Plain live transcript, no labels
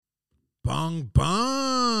Bung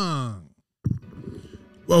Bung.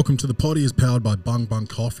 Welcome to the Potty is powered by Bung Bung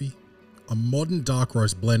Coffee, a modern dark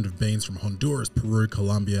roast blend of beans from Honduras, Peru,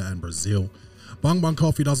 Colombia, and Brazil. Bung Bung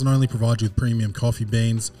Coffee doesn't only provide you with premium coffee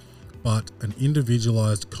beans, but an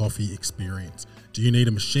individualized coffee experience. Do you need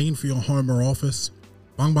a machine for your home or office?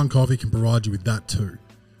 Bung Bung Coffee can provide you with that too.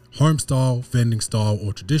 Home style, vending style,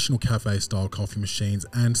 or traditional cafe style coffee machines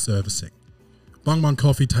and servicing. Bung Bung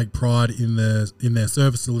Coffee take pride in their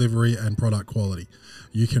service delivery and product quality.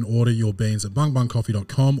 You can order your beans at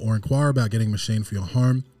bungbungcoffee.com or inquire about getting a machine for your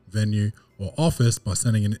home, venue, or office by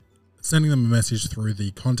sending them a message through the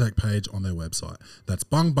contact page on their website. That's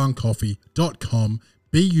bungbungcoffee.com,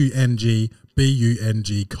 BUNG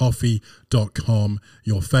coffee.com,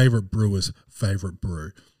 your favorite brewer's favorite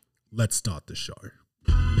brew. Let's start the show.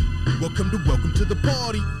 Welcome to the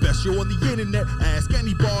party. Best show on the internet. Ask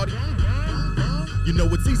anybody. You know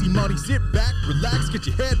it's easy money. Sit back, relax, get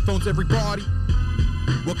your headphones, everybody.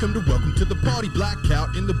 Welcome to the party.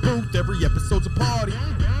 Blackout in the booth. Every episode's a party.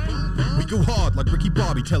 We go hard like Ricky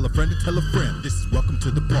Bobby. Tell a friend to tell a friend. This is welcome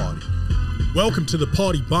to the party. Welcome to the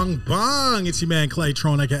party, Bung Bung. It's your man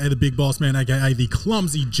Claytron, aka the Big Boss Man, aka the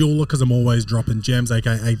Clumsy Jeweler, because I'm always dropping gems,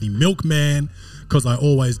 aka the Milkman, because I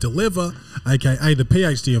always deliver, aka the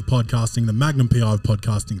PhD of podcasting, the Magnum PI of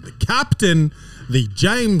podcasting, the Captain, the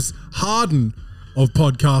James Harden of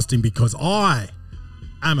podcasting, because I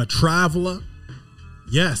am a traveler.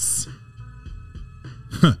 Yes.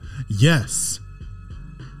 Yes.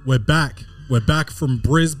 We're back. We're back from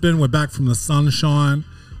Brisbane. We're back from the sunshine.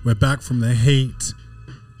 We're back from the heat.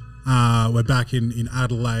 We're back in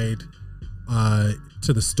Adelaide to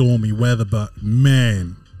the stormy weather. But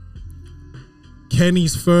man,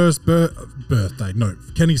 Kenny's first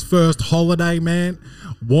Kenny's first holiday, man.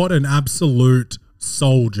 What an absolute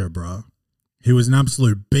soldier, bro. He was an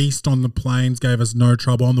absolute beast on the planes, gave us no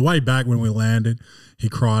trouble. On the way back when we landed, he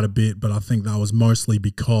cried a bit, but I think that was mostly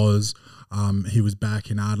because he was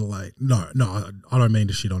back in Adelaide. No, I don't mean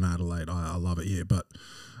to shit on Adelaide. I love it here, but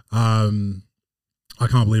I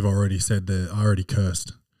can't believe I already said that. I already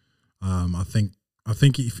cursed. I think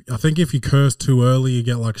if you curse too early, you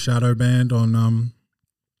get like shadow banned on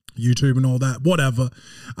YouTube and all that. Whatever.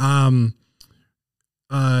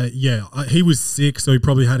 He was sick, so he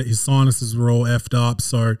probably had his sinuses were all effed up.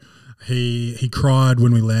 So he cried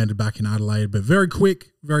when we landed back in Adelaide, but very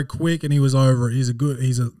quick, and he was over it. He's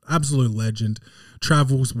an absolute legend.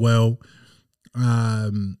 Travels well.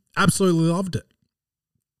 Absolutely loved it.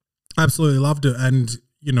 And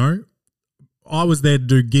you know, I was there to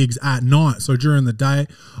do gigs at night, so during the day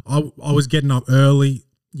I was getting up early.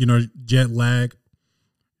 You know, jet lag.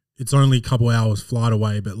 It's only a couple hours flight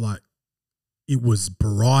away, but like, it was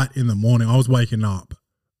bright in the morning. I was waking up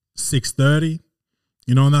 6:30,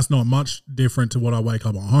 you know, and that's not much different to what I wake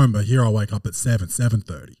up at home, but here I wake up at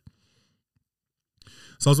 7:30.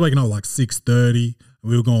 So I was waking up like 6:30, and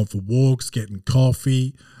we were going for walks, getting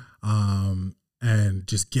coffee, and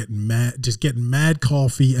just getting mad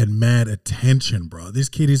coffee and mad attention, bro. This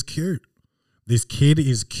kid is cute.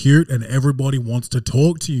 And everybody wants to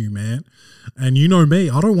talk to you, man. And you know me,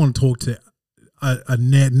 I don't want to talk to a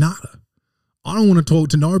net nutter. I don't want to talk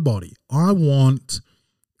to nobody. When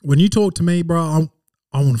you talk to me, bro,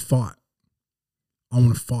 I want to fight. I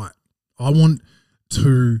want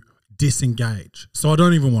to disengage. So I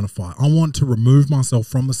don't even want to fight. I want to remove myself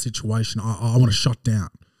from the situation. I want to shut down.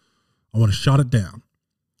 I want to shut it down.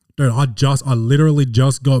 Dude, I literally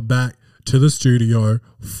just got back to the studio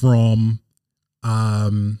from, what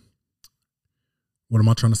am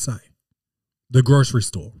I trying to say? The grocery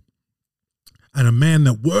store. And a man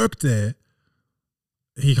that worked there,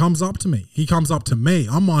 he comes up to me.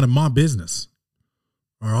 I'm minding my business.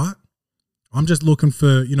 All right. I'm just looking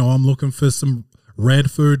for some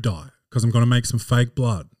red food dye because I'm going to make some fake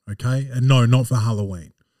blood. Okay. And no, not for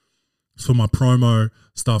Halloween. It's for my promo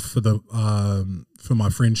stuff for my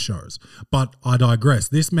fringe shows. But I digress.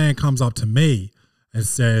 This man comes up to me and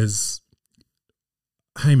says,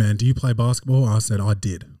 "Hey man, do you play basketball?" I said, "I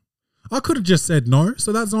did." I could have just said no.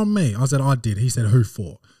 So that's on me. I said, "I did." He said, "Who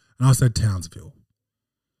for?" And I said, "Townsville."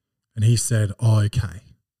 And he said, "Oh, okay.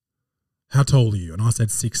 How tall are you?" And I said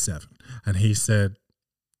 6'7". And he said,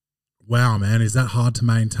 "Wow, man, is that hard to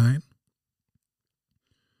maintain?"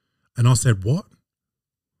 And I said, "What?"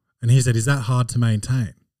 And he said, "Is that hard to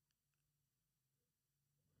maintain?"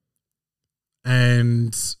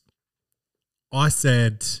 And I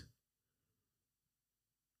said,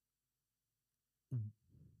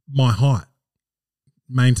 "My height,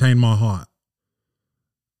 maintain my height."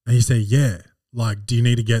 And he said, "Yeah. Like, do you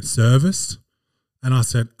need to get serviced?" And I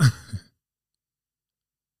said,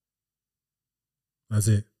 "That's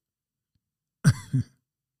it.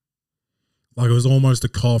 Like it was almost a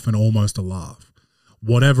cough and almost a laugh.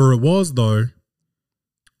 Whatever it was though,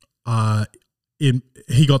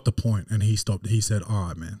 he got the point and he stopped. He said, all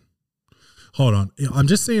right, man, hold on. I'm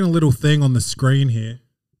just seeing a little thing on the screen here.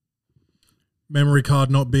 Memory card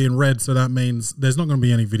not being read. So that means there's not going to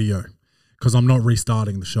be any video because I'm not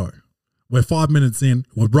restarting the show. We're 5 minutes in.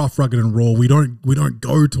 We're rough, rugged, and raw. We don't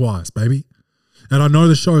go twice, baby. And I know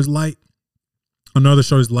the show's late. I know the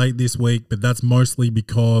show's late this week, but that's mostly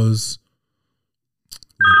because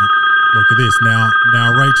look at this. Now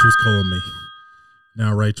Rachel's calling me.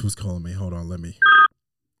 Now Rachel's calling me. Hold on, let me.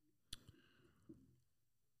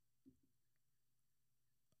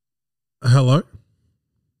 Hello?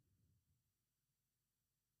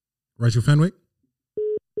 Rachel Fenwick?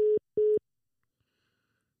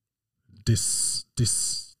 This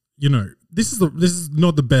is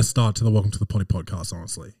not the best start to the Welcome to the Potty podcast,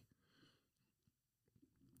 honestly.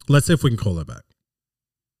 Let's see if we can call her back.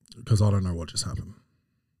 Because I don't know what just happened.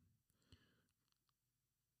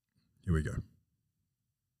 Here we go.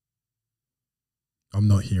 I'm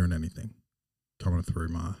not hearing anything coming through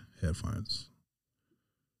my headphones.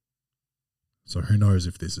 So who knows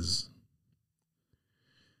if this is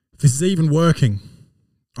even working.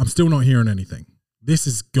 I'm still not hearing anything. This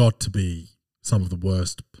has got to be some of the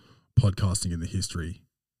worst podcasting in the history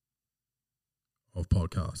of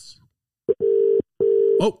podcasts.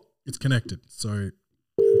 Oh, it's connected. So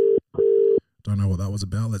don't know what that was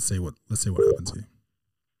about. Let's see what happens here.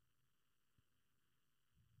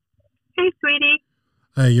 Hey, sweetie.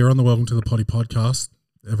 Hey, you're on the Welcome to the Potty podcast.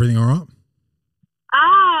 Everything all right?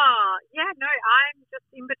 Oh, yeah, no, I'm just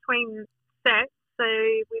in between sets. So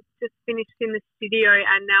we've just finished in the studio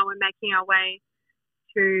and now we're making our way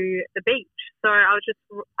to the beach. So I was just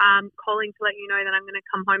calling to let you know that I'm going to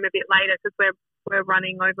come home a bit later because we're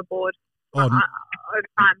running overboard over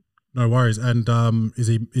time. No worries. And is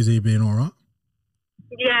he being all right?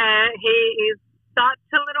 Yeah, he is such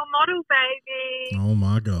a little model, baby. Oh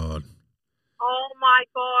my God. Oh my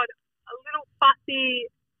God. A little fussy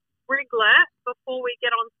wriggler before we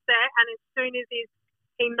get on set, and as soon as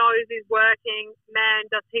he knows he's working, man,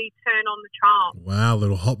 does he turn on the charm. Wow,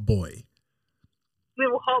 little hot boy.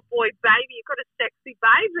 Little hot boy baby. You've got a sexy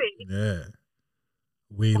baby. Yeah.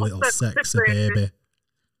 Wee little sexy baby.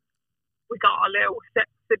 We got a little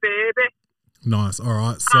sexy baby. Nice. All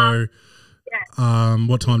right. So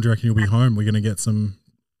what time do you reckon you'll be home? We're going to get some,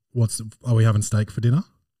 are we having steak for dinner?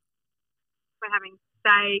 We're having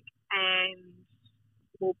steak and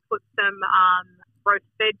we'll put some roast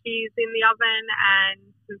veggies in the oven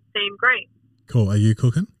and some steamed greens. Cool. Are you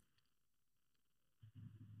cooking?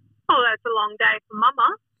 Oh, that's a long day for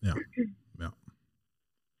Mama. Yeah. Yeah.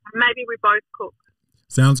 Maybe we both cook.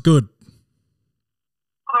 Sounds good.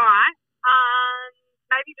 All right.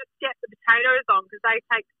 Maybe just get the potatoes on because they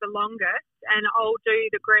take the longest, and I'll do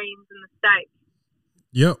the greens and the steak.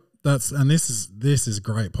 Yep. This is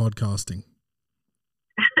great podcasting.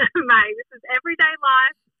 Mate, this is everyday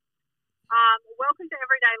life. Welcome to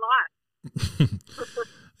everyday life.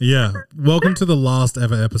 Yeah. Welcome to the last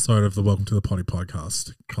ever episode of the Welcome to the Potty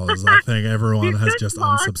podcast, because I think everyone has just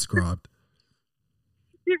unsubscribed.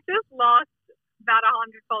 You've just lost about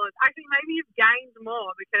 100 followers. Actually, maybe you've gained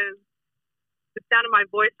more because the sound of my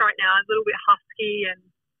voice right now is a little bit husky, and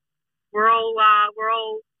we're all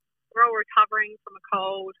recovering from a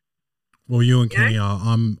cold. Well, you and Kenny are.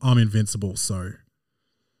 I'm invincible, so.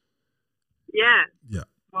 Yeah. Yeah.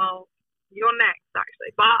 Well, you're next,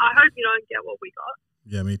 actually. But I hope you don't get what we got.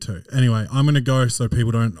 Yeah, me too. Anyway, I'm going to go so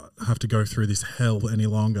people don't have to go through this hell any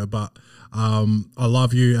longer. But I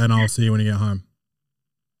love you, and I'll see you when you get home.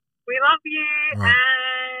 We love you, right.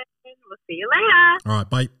 And we'll see you later. All right,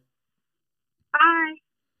 bye. Bye.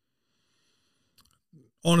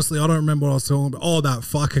 Honestly, I don't remember what I was talking about. Oh, that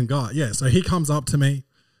fucking guy. Yeah, so he comes up to me,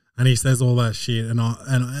 and he says all that shit, and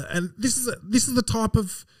this is the type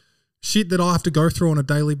of shit that I have to go through on a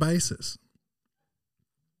daily basis.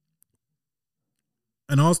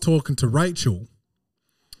 And I was talking to Rachel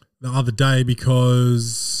the other day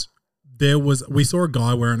because we saw a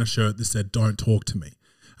guy wearing a shirt that said, "Don't talk to me."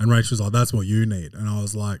 And Rachel was like, "That's what you need." And I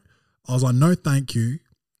was like, "No, thank you.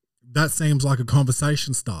 That seems like a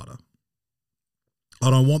conversation starter. I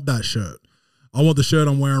don't want that shirt. I want the shirt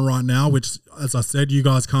I'm wearing right now," which, as I said, you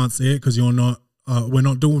guys can't see it because you're not. We're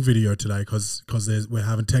not doing video today because we're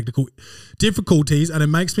having technical difficulties, and it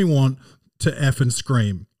makes me want to effing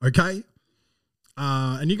scream. Okay.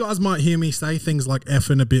 And you guys might hear me say things like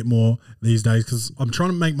effing a bit more these days because I'm trying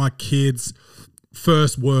to make my kids'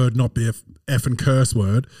 first word not be a effing curse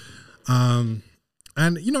word. And,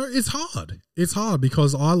 it's hard. It's hard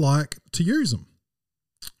because I like to use them.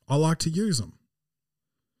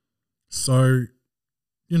 So,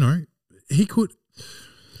 you know, he could.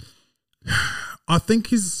 I think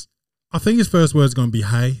his first word's going to be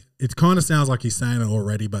 "hey." It kind of sounds like he's saying it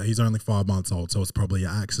already, but he's only 5 months old, so it's probably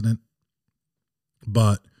an accident.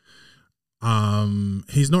 But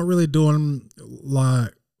he's not really doing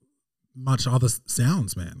like much other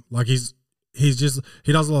sounds, man. Like he does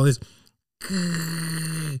a lot of this.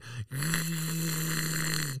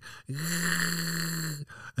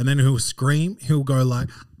 And then he'll scream, he'll go like,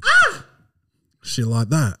 ah! Shit like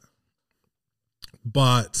that.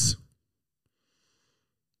 But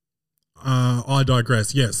I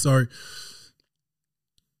digress. Yeah, so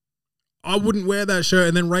I wouldn't wear that shirt.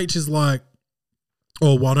 And then Rach is like,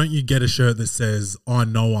 oh, why don't you get a shirt that says, I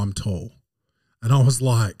know I'm tall? And I was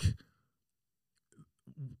like,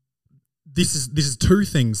 this is two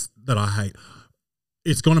things that I hate.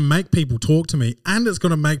 It's going to make people talk to me, and it's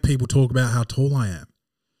going to make people talk about how tall I am.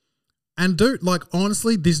 And dude, like,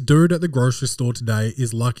 honestly, this dude at the grocery store today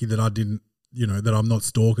is lucky that I didn't, you know, that I'm not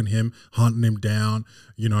stalking him, hunting him down,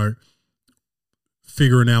 you know,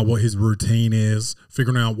 figuring out what his routine is,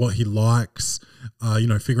 figuring out what he likes, you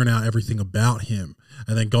know, figuring out everything about him,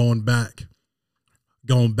 and then going back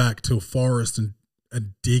to a forest and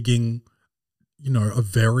digging, you know, a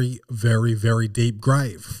very, very, very deep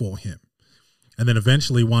grave for him. And then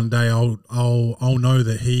eventually one day I'll know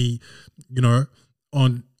that he, you know,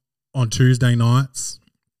 on Tuesday nights,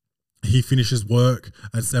 he finishes work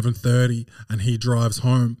at 7:30 and he drives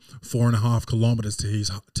home 4.5 kilometers to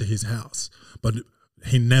his house. But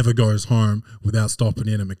he never goes home without stopping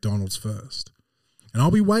in at McDonald's first. And I'll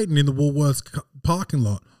be waiting in the Woolworths parking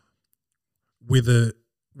lot with a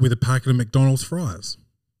packet of McDonald's fries.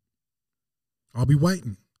 I'll be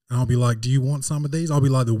waiting. And I'll be like, do you want some of these? I'll be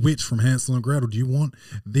like the witch from Hansel and Gretel. Do you want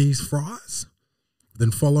these fries?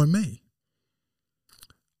 Then follow me.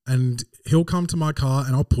 And he'll come to my car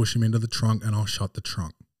and I'll push him into the trunk and I'll shut the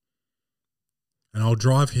trunk. And I'll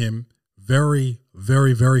drive him very,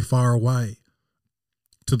 very, very far away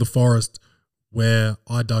to the forest where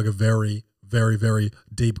I dug a very, very, very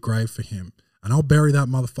deep grave for him. And I'll bury that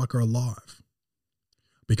motherfucker alive.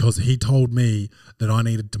 Because he told me that I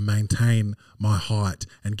needed to maintain my height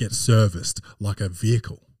and get serviced like a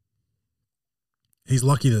vehicle. He's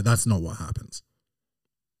lucky that that's not what happens.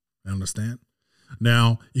 You understand?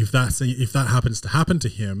 Now, if that happens to happen to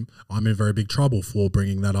him, I'm in very big trouble for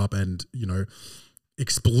bringing that up and, you know,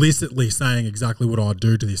 explicitly saying exactly what I'd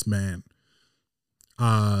do to this man.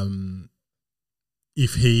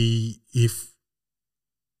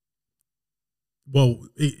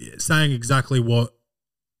 Saying exactly what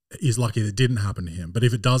is lucky that didn't happen to him. But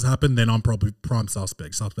if it does happen, then I'm probably prime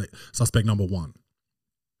suspect number one.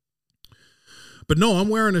 But no, I'm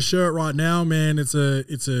wearing a shirt right now, man. It's a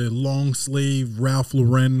long sleeve Ralph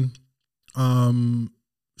Lauren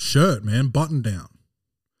shirt, man, button down.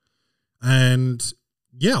 And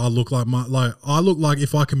yeah, I look like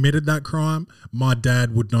if I committed that crime, my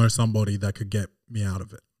dad would know somebody that could get me out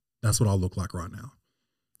of it. That's what I look like right now.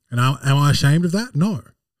 And am I ashamed of that? No.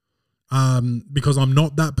 Because I'm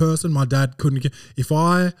not that person. My dad couldn't get. If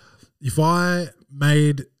I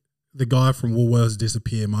made the guy from Woolworths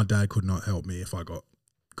disappear, my dad could not help me if I got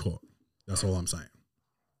caught. That's all I'm saying.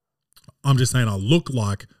 I'm just saying I look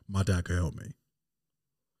like my dad could help me.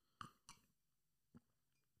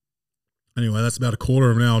 Anyway, that's about a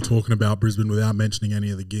quarter of an hour talking about Brisbane without mentioning any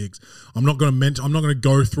of the gigs. I'm not going to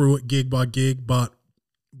go through it gig by gig, but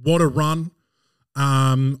what a run.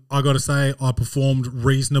 I got to say I performed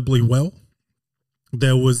reasonably well.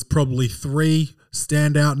 There was probably 3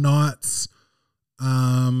 standout nights,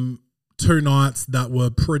 2 nights that were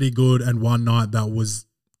pretty good and 1 night that was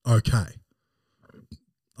okay.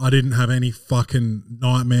 I didn't have any fucking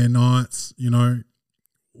nightmare nights, you know.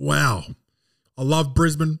 Wow. I love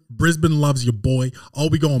Brisbane. Brisbane loves your boy. I'll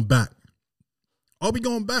be going back. I'll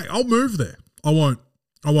move there. I won't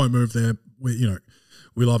move there.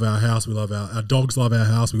 We love our house. We love our dogs love our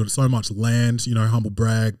house. We've got so much land, you know, humble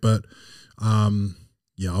brag. But,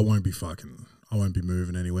 yeah, I won't be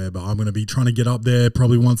moving anywhere. But I'm going to be trying to get up there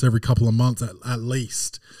probably once every couple of months at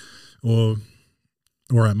least. Or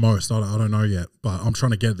at most. I don't know yet. But I'm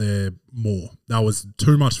trying to get there more. That was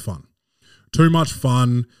too much fun.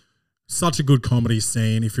 Such a good comedy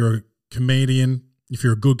scene. If you're a comedian, if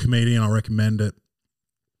you're a good comedian, I recommend it.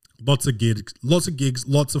 Lots of gigs,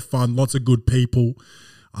 lots of fun, lots of good people.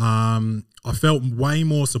 I felt way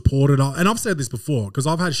more supported. And I've said this before because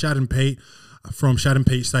I've had Shad and Pete from Shad and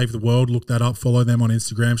Pete Save the World. Look that up. Follow them on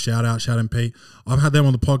Instagram. Shout out Shad and Pete. I've had them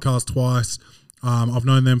on the podcast twice. I've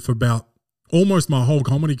known them for about almost my whole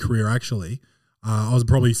comedy career, actually. I was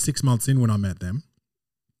probably 6 months in when I met them.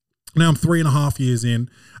 Now I'm 3.5 years in,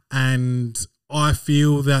 and I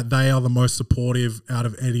feel that they are the most supportive out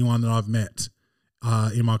of anyone that I've met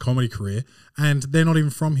in my comedy career, and they're not even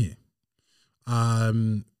from here.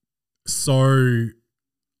 So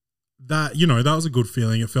that, you know, that was a good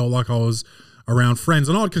feeling. It felt like I was around friends,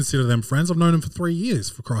 and I'd consider them friends. I've known them for 3 years,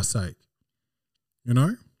 for Christ's sake, you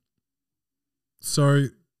know? So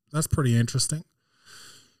that's pretty interesting,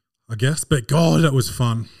 I guess. But God, it was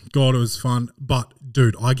fun. God, it was fun. But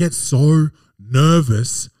dude, I get so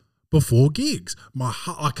nervous before gigs.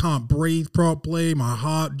 I can't breathe properly. My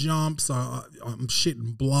heart jumps. I'm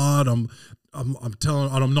shitting blood. I'm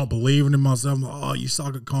not believing in myself. I'm like, oh, you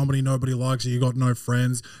suck at comedy. Nobody likes you. You got no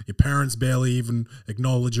friends. Your parents barely even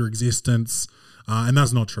acknowledge your existence. And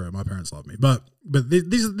that's not true. My parents love me. But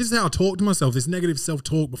this is how I talk to myself. This negative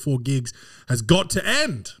self-talk before gigs has got to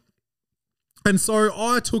end. And so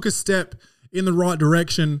I took a step in the right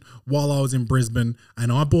direction while I was in Brisbane,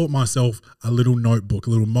 and I bought myself a little notebook, a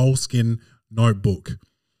little Moleskine notebook.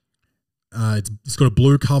 It's got a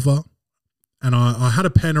blue cover, and I had a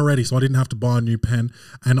pen already, so I didn't have to buy a new pen.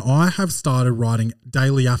 And I have started writing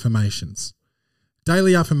daily affirmations.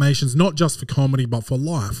 Daily affirmations, not just for comedy, but for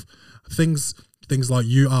life. Things like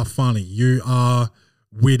you are funny, you are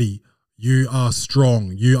witty, you are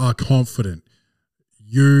strong, you are confident,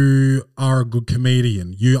 you are a good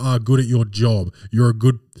comedian, you are good at your job, you're a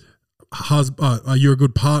good husband, you're a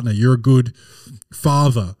good partner, you're a good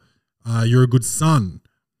father, you're a good son,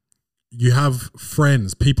 you have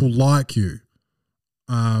friends, people like you.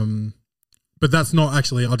 But that's not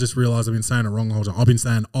actually, I just realized I've been saying it wrong the whole time. I've been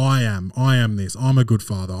saying I am this, I'm a good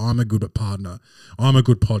father, I'm a good partner, I'm a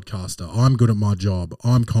good podcaster, I'm good at my job,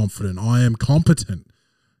 I'm confident, I am competent,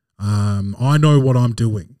 I know what I'm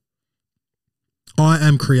doing. I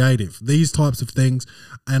am creative, these types of things,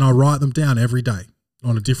 and I write them down every day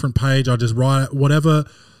on a different page. I just write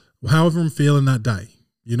however I'm feeling that day,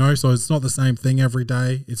 you know, so it's not the same thing every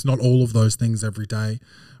day. It's not all of those things every day,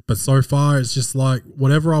 but so far it's just like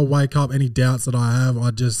whatever I wake up, any doubts that I have,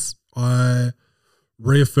 I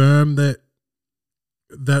reaffirm that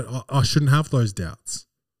I shouldn't have those doubts.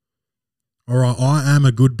 Or I am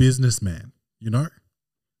a good businessman, you know,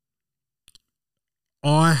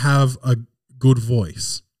 I have a good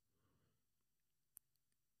voice.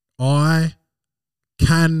 I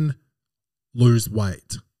can lose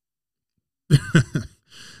weight.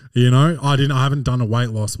 You know, I haven't done a weight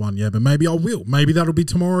loss one yet, but maybe I will. Maybe that'll be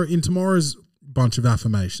tomorrow's bunch of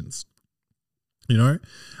affirmations. You know?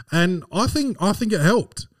 And I think it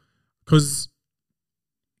helped because,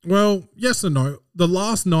 well, yes and no. The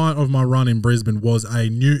last night of my run in Brisbane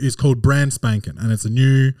is called Brand Spanking, and it's a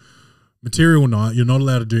new material night. You're not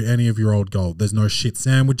allowed to do any of your old gold. There's no shit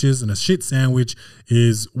sandwiches, and a shit sandwich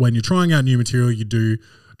is when you're trying out new material, you do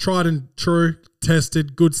tried and true,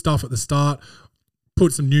 tested, good stuff at the start,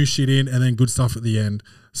 put some new shit in, and then good stuff at the end,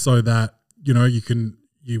 so that, you know,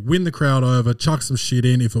 you win the crowd over, chuck some shit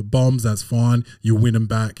in. If it bombs, that's fine. You win them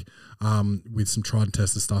back with some tried and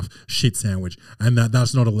tested stuff. Shit sandwich. And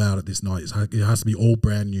that's not allowed at this night. It has to be all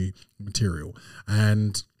brand new material.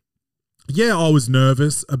 And yeah, I was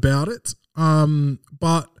nervous about it,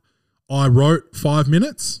 but I wrote 5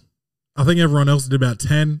 minutes. I think everyone else did about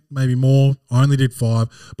 10, maybe more. I only did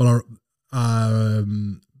 5, but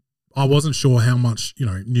I wasn't sure how much, you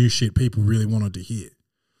know, new shit people really wanted to hear.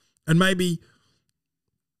 And maybe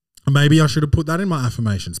I should have put that in my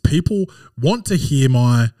affirmations. People want to hear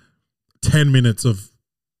my 10 minutes of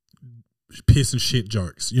piss and shit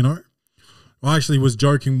jokes, you know? I actually was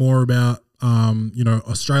joking more about you know,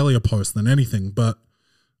 Australia Post than anything, but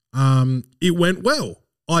it went well.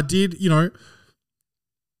 I did, you know,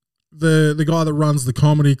 the guy that runs the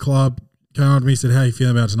comedy club came up to me and said, how are you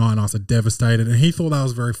feeling about tonight? And I said, devastated. And he thought that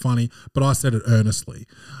was very funny, but I said it earnestly.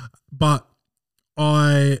 But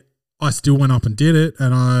I still went up and did it,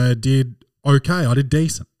 and I did okay. I did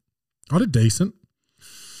decent.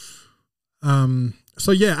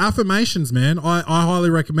 So yeah, affirmations, man. I highly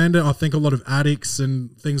recommend it. I think a lot of addicts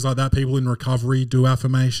and things like that, people in recovery, do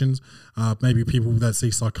affirmations. Maybe people that see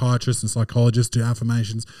psychiatrists and psychologists do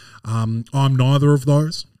affirmations. I'm neither of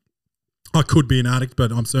those. I could be an addict,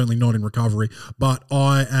 but I'm certainly not in recovery. But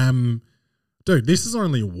I am, dude, this is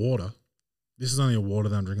only a water. This is only a water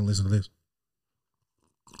that I'm drinking. Listen to this.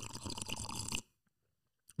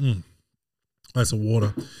 That's a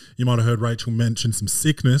water. You might have heard Rachel mention some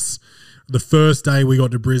sickness. The first day we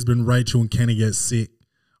got to Brisbane, Rachel and Kenny get sick.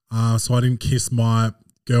 So I didn't kiss my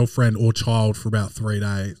girlfriend or child for about 3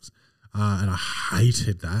 days. And I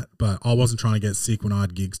hated that, but I wasn't trying to get sick when I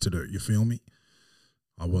had gigs to do. You feel me?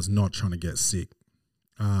 I was not trying to get sick.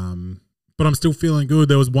 But but I'm still feeling good.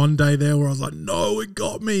 There was one day there where I was like, no, it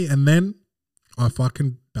got me. And then I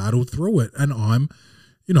fucking battled through it. And I'm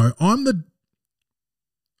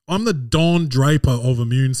the Don Draper of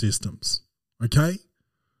immune systems. Okay.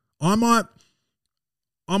 I might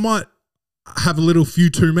have a little few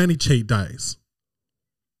too many cheat days,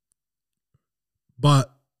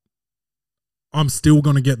 but I'm still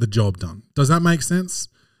going to get the job done. Does that make sense?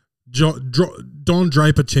 Don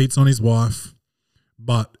Draper cheats on his wife,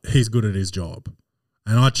 but he's good at his job.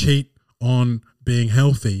 And I cheat on being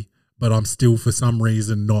healthy, but I'm still for some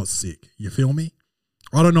reason not sick. You feel me?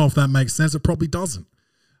 I don't know if that makes sense. It probably doesn't.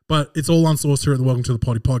 But it's all unsourced here at the Welcome to the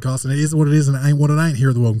Potty podcast, and it is what it is, and it ain't what it ain't here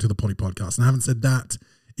at the Welcome to the Potty podcast. And I haven't said that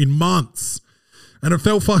in months. And it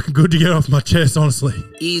felt fucking good to get off my chest, honestly.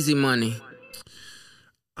 Easy money.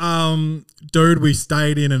 Dude, we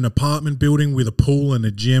stayed in an apartment building with a pool and a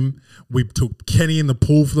gym. We took Kenny in the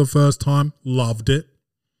pool for the first time. Loved it.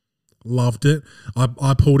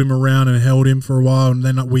 I pulled him around and held him for a while, and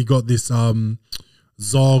then we got this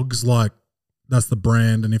Zogs, like, that's the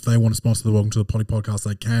brand, and if they want to sponsor the Welcome to the Potty podcast,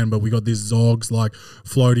 they can. But we got this Zogs like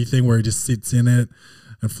floaty thing where he just sits in it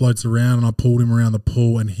and floats around, and I pulled him around the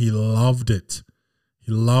pool, and he loved it.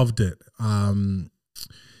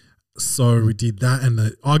 So we did that,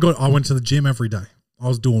 and I went to the gym every day. I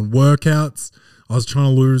was doing workouts. I was trying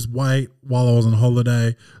to lose weight while I was on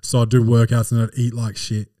holiday, so I'd do workouts and I'd eat like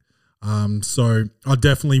shit. So I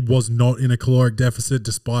definitely was not in a caloric deficit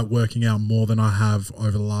despite working out more than I have over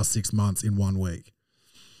the last 6 months in 1 week.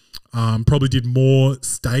 Probably did more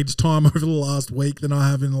stage time over the last week than I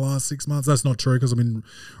have in the last 6 months. That's not true because I've been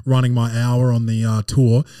running my hour on the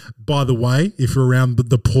tour. By the way, if you're around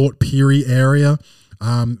the Port Pirie area,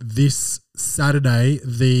 this Saturday,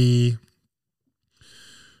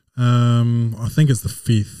 I think it's the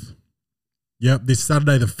 5th. Yep, this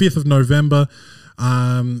Saturday, the 5th of November,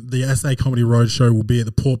 the SA Comedy Roadshow will be at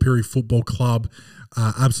the Port Pirie Football Club.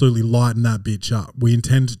 Absolutely lighten that bitch up. We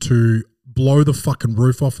intend to blow the fucking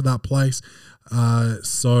roof off of that place.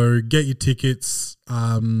 So get your tickets.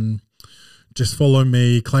 Just follow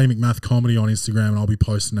me, Clay McMath Comedy on Instagram, and I'll be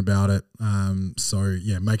posting about it. So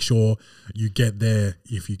yeah, make sure you get there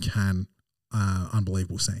if you can.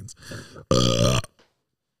 Unbelievable scenes.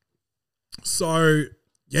 So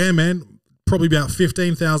yeah, man, probably about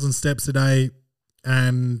 15,000 steps a day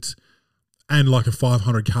and like a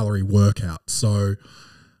 500 calorie workout. So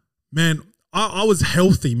man, I was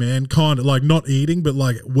healthy, man, kind of like not eating, but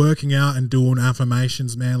like working out and doing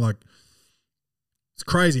affirmations, man, like it's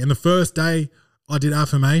crazy. And the first day I did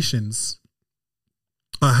affirmations,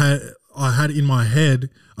 I had in my head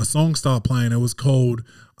a song start playing. It was called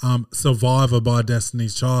Survivor by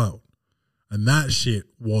Destiny's Child. And that shit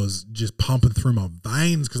was just pumping through my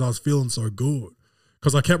veins because I was feeling so good.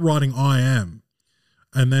 Because I kept writing I am.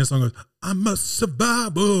 And then the song goes, I'm a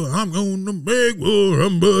survivor, I'm gonna make war,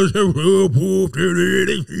 I'm a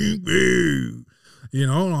you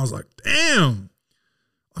know, and I was like, damn.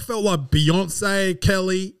 I felt like Beyonce,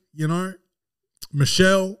 Kelly, you know,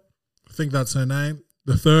 Michelle, I think that's her name.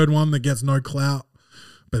 The third one that gets no clout.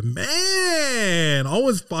 But man, I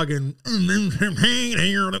was fucking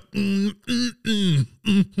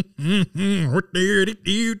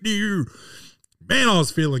man, I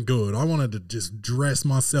was feeling good. I wanted to just dress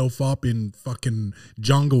myself up in fucking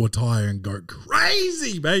jungle attire and go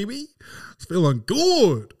crazy, baby. I was feeling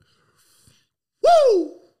good.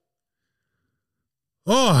 Woo!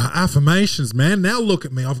 Oh, affirmations, man. Now look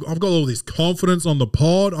at me. I've got all this confidence on the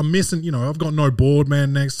pod. I'm missing, you know, I've got no board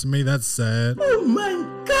man next to me. That's sad. Oh, my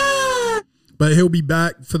God. But he'll be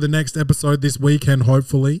back for the next episode this weekend,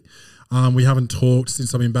 hopefully. We haven't talked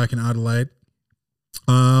since I've been back in Adelaide.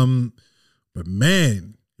 But,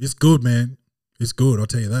 man, it's good, man. It's good, I'll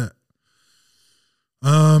tell you that.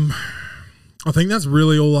 I think that's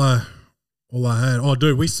really all I had. Oh,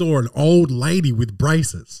 dude, we saw an old lady with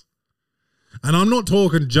braces. And I'm not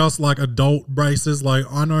talking just like adult braces. Like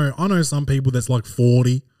I know some people that's like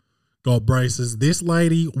 40 got braces. This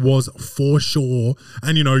lady was for sure.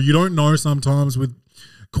 And you know, you don't know sometimes with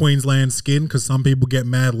Queensland skin because some people get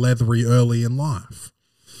mad leathery early in life.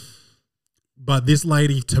 But this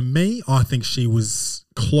lady, to me, I think she was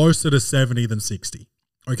closer to 70 than 60.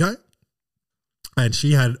 Okay? And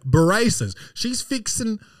she had braces. She's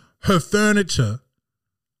fixing her furniture.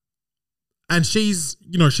 And she's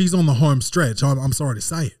on the home stretch. I'm sorry to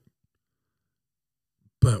say it.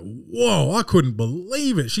 But, whoa, I couldn't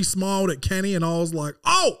believe it. She smiled at Kenny and I was like,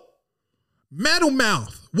 oh, Metal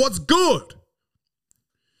Mouth, what's good?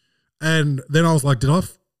 And then I was like, did I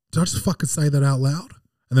just fucking say that out loud?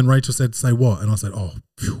 And then Rachel said, say what? And I said, oh,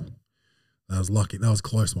 phew, that was lucky. That was a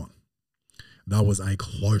close one. That was a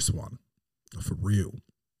close one. For real.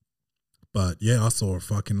 But yeah, I saw a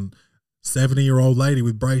fucking 70-year-old lady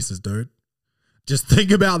with braces, dude. Just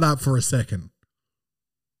think about that for a second.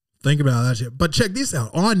 Think about that shit. But check this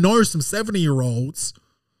out. I know some 70-year-olds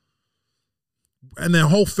and their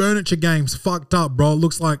whole furniture game's fucked up, bro. It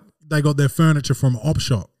looks like they got their furniture from an op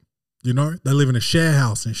shop. You know? They live in a share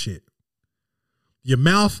house and shit. Your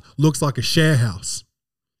mouth looks like a share house.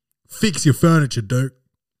 Fix your furniture, dude.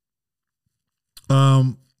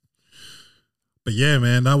 But yeah,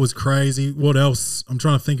 man, that was crazy. What else? I'm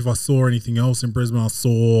trying to think if I saw anything else in Brisbane. I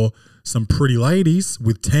saw some pretty ladies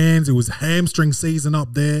with tans. It was hamstring season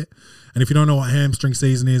up there. And if you don't know what hamstring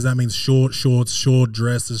season is, that means short shorts, short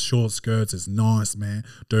dresses, short skirts. It's nice, man.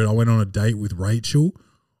 Dude, I went on a date with Rachel.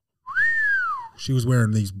 She was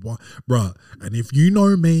wearing these, bruh. And if you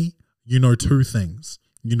know me, you know two things.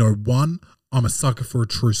 You know, one, I'm a sucker for a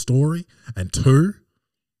true story. And two,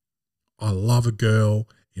 I love a girl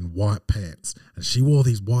in white pants. And she wore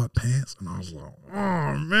these white pants. And I was like,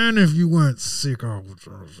 oh, man, if you weren't sick, I would.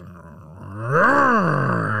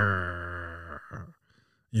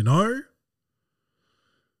 You know?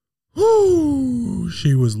 Whoo!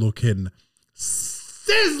 She was looking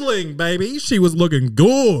sizzling, baby. She was looking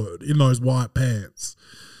good in those white pants.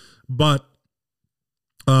 But,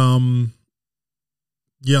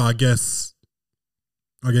 yeah, I guess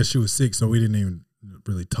she was sick, so we didn't even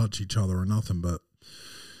really touch each other or nothing. But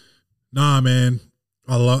nah, man,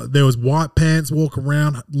 there was white pants walk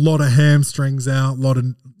around, a lot of hamstrings out, a lot of,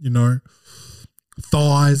 you know,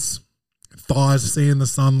 thighs seeing the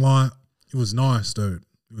sunlight. It was nice, dude.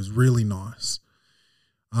 It was really nice.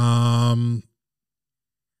 Dude,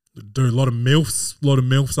 a lot of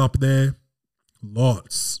MILFs up there.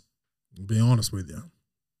 Lots. I'll be honest with you.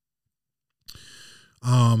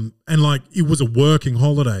 And like it was a working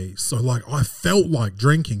holiday, so like I felt like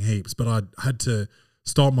drinking heaps, but I had to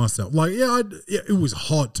stop myself. Like, yeah, it was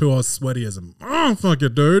hot too. I was sweaty as a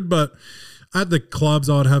motherfucker, dude. But at the clubs,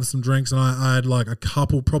 I'd have some drinks, and I had like a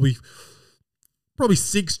couple, probably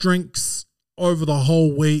 6 drinks over the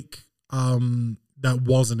whole week. That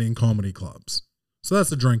wasn't in comedy clubs, so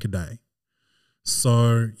that's a drink a day.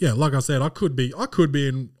 So yeah, like I said, I could be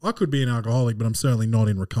an alcoholic, but I'm certainly not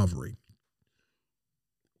in recovery.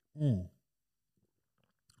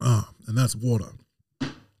 And that's water.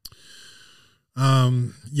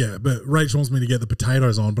 Yeah, but Rachel wants me to get the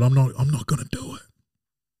potatoes on, but I'm not gonna do it.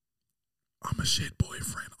 I'm a shit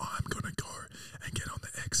boyfriend. I'm gonna go and get on the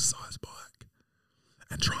exercise bike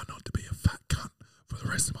and try not to be a fat cunt for the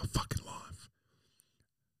rest of my fucking life.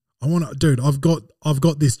 I've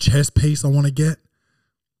got this chess piece I want to get.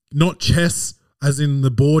 Not chess as in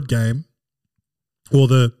the board game or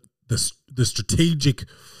the strategic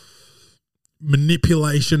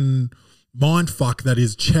manipulation mindfuck that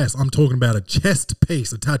is chess. I'm talking about a chest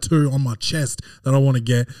piece, a tattoo on my chest that I want to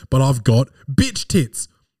get, but I've got bitch tits.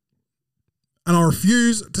 And I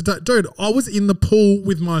refuse to dude, I was in the pool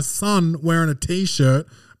with my son wearing a t-shirt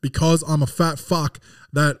because I'm a fat fuck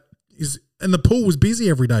and the pool was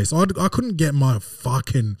busy every day. So I couldn't get my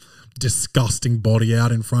fucking disgusting body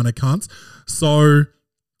out in front of cunts. So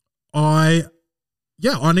I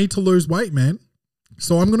need to lose weight, man.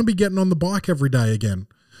 So I'm going to be getting on the bike every day again.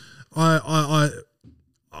 I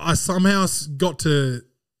somehow got to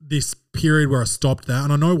this period where I stopped that,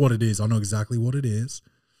 and I know what it is. I know exactly what it is.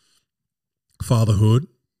 Fatherhood.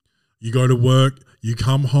 You go to work, you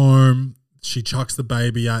come home, she chucks the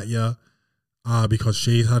baby at you because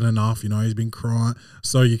she's had enough, you know, he's been crying.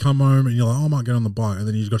 So you come home and you're like, oh, I might get on the bike, and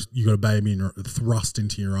then you got a baby thrust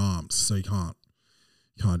into your arms, so you can't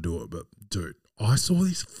do it. But dude, I saw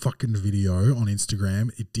this fucking video on Instagram.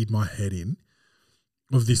 It did my head in,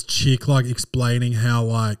 of this chick like explaining how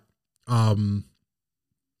like how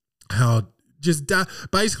just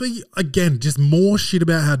basically again just more shit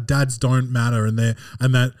about how dads don't matter and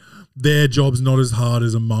that their job's not as hard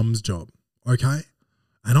as a mum's job. Okay,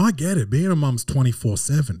 and I get it. Being a mum's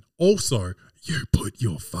 24/7. Also, you put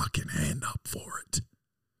your fucking hand up for it.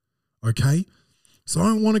 Okay, so I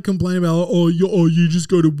don't want to complain about you just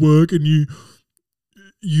go to work and you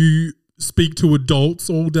speak to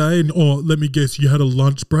adults all day and, let me guess, you had a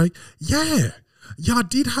lunch break? Yeah, I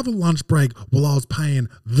did have a lunch break while I was paying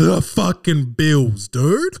the fucking bills,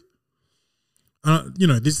 dude. You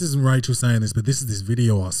know, this isn't Rachel saying this, but this is this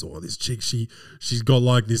video I saw. This chick, she's got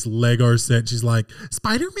like this Lego set. She's like,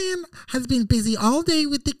 Spider-Man has been busy all day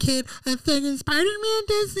with the kid, and then Spider-Man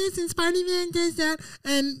does this and Spider-Man does that,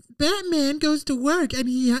 and Batman goes to work and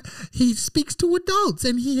he speaks to adults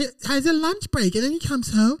and he has a lunch break, and then he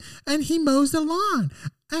comes home and he mows the lawn.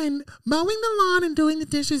 And mowing the lawn and doing the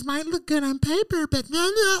dishes might look good on paper, but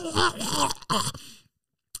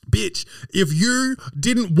bitch, if you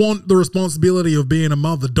didn't want the responsibility of being a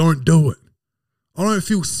mother, don't do it. I don't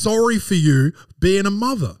feel sorry for you being a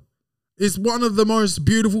mother. It's one of the most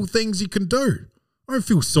beautiful things you can do. I don't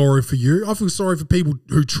feel sorry for you. I feel sorry for people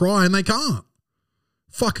who try and they can't.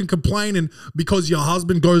 Fucking complaining because your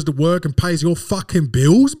husband goes to work and pays your fucking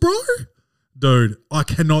bills, bro. Dude, I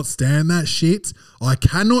cannot stand that shit. I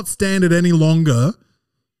cannot stand it any longer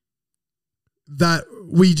that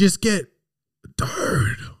we just get,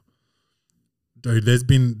 dude, there's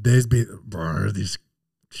been, bro, this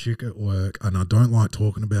chick at work, and I don't like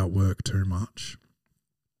talking about work too much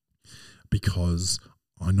because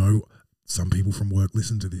I know some people from work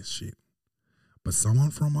listen to this shit, but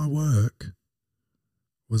someone from my work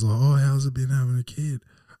was like, oh, how's it been having a kid?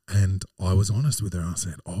 And I was honest with her. I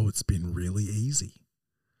said, oh, it's been really easy.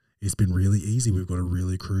 It's been really easy. We've got a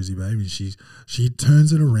really cruisy baby. She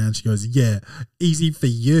turns it around. She goes, yeah, easy for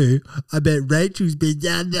you. I bet Rachel's been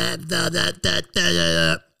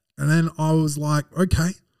And then I was like,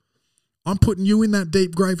 okay, I'm putting you in that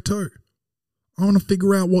deep grave too. I want to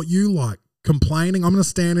figure out what you like. Complaining. I'm going to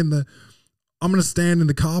stand in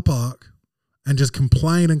the car park and just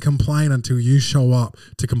complain until you show up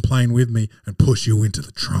to complain with me and push you into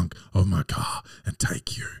the trunk of my car and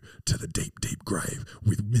take you to the deep, deep grave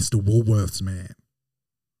with Mr. Woolworths, man.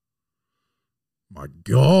 My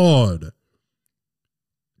God.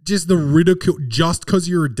 Just the ridicule. Just because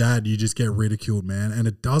you're a dad, you just get ridiculed, man. And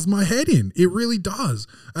it does my head in. It really does.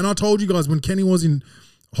 And I told you guys when Kenny was in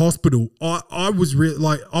hospital, I was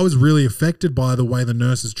really affected by the way the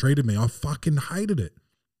nurses treated me. I fucking hated it.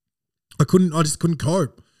 I just couldn't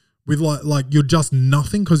cope with like you're just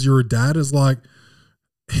nothing because you're a dad. Is like,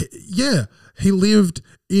 yeah, he lived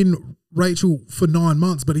in Rachel for 9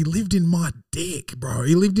 months, but he lived in my dick, bro.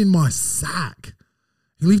 He lived in my sack.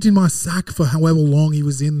 He lived in my sack for however long he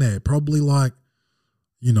was in there. Probably like,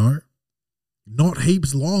 not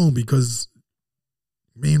heaps long because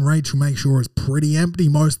me and Rachel make sure it's pretty empty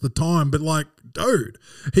most of the time. But like, dude,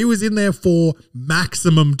 he was in there for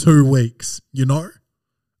maximum 2 weeks,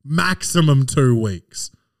 Maximum 2 weeks.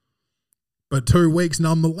 But 2 weeks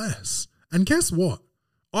nonetheless. And guess what?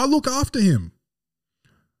 I look after him.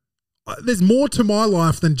 There's more to my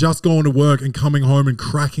life than just going to work and coming home and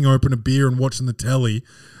cracking open a beer and watching the telly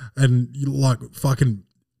and like fucking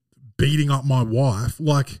beating up my wife.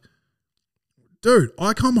 Like, dude,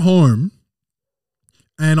 I come home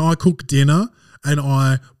and I cook dinner and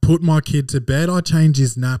I put my kid to bed. I change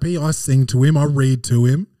his nappy. I sing to him. I read to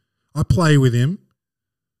him. I play with him.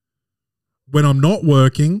 When I'm not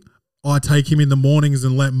working, I take him in the mornings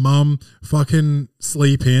and let mum fucking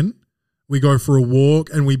sleep in. We go for a walk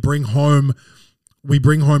and we bring home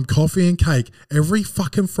coffee and cake every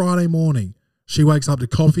fucking Friday morning. She wakes up to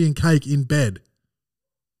coffee and cake in bed.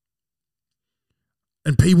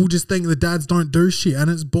 And people just think the dads don't do shit, and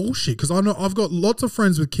it's bullshit because I know I've got lots of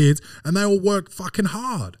friends with kids and they all work fucking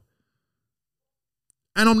hard.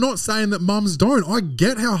 And I'm not saying that mums don't. I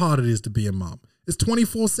get how hard it is to be a mum. It's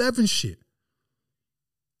 24/7 shit.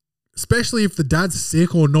 Especially if the dad's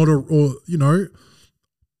sick or not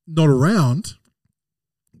around,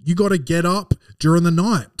 you got to get up during the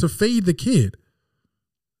night to feed the kid.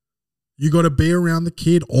 You got to be around the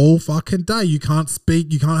kid all fucking day. You can't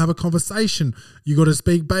speak. You can't have a conversation. You got to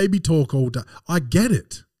speak baby talk all day. I get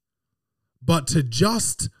it. But to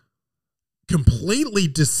just completely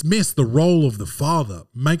dismiss the role of the father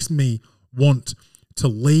makes me want to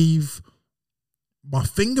leave my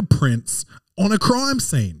fingerprints on a crime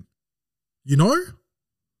scene.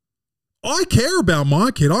 I care about my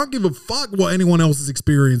kid. I don't give a fuck what anyone else's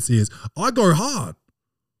experience is. I go hard.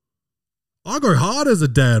 I go hard as a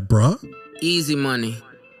dad, bruh. Easy money.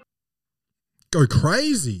 Go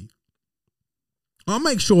crazy. I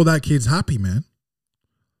make sure that kid's happy, man.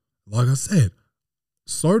 Like I said,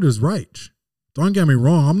 so does Rach. Don't get me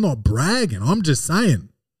wrong. I'm not bragging. I'm just saying,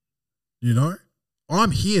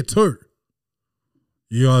 I'm here too.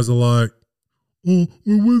 You guys are like, oh,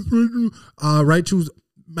 where's Rachel?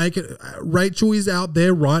 Rachel is out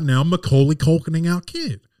there right now, Macaulay Culkining our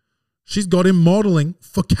kid. She's got him modeling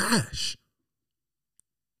for cash.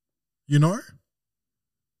 And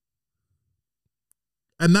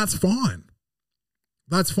that's fine.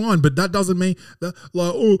 That's fine, but that doesn't mean that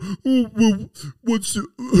like, who's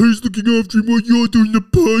looking after him while you're doing the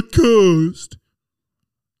podcast?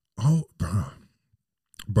 Oh,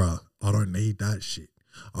 bro, I don't need that shit.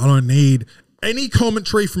 I don't need any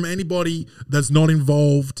commentary from anybody that's not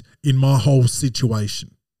involved in my whole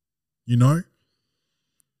situation, And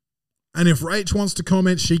if Rach wants to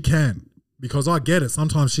comment, she can, because I get it.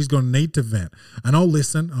 Sometimes she's going to need to vent, and I'll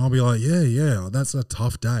listen and I'll be like, yeah, that's a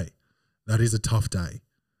tough day. That is a tough day.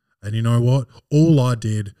 And you know what? All I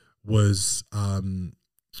did was, all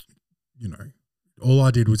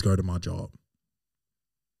I did was go to my job.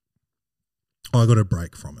 I got a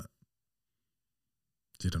break from it.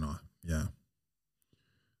 Didn't I? Yeah.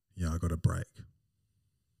 Yeah, I got a break.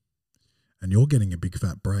 And you're getting a big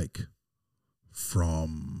fat break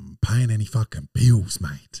from paying any fucking bills,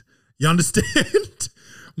 mate. You understand?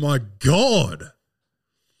 My God.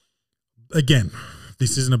 Again,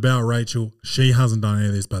 this isn't about Rachel. She hasn't done any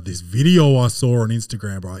of this, but this video I saw on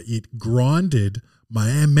Instagram, right, it grinded my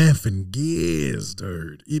MF in gears,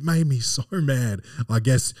 dude. It made me so mad. I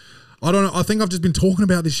guess, I don't know. I think I've just been talking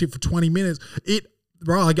about this shit for 20 minutes.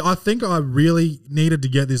 I think I really needed to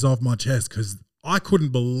get this off my chest because I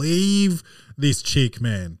couldn't believe this chick,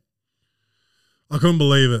 man. I couldn't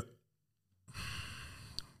believe it.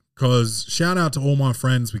 Because shout out to all my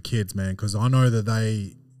friends with kids, man, because I know that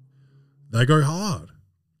they go hard.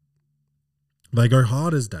 They go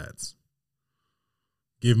hard as dads.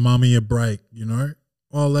 Give mummy a break, you know.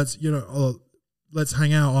 Oh, let's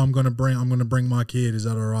hang out. Oh, I'm gonna bring my kid. Is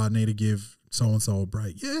that all right? I need to give so and so a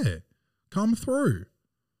break. Yeah, come through.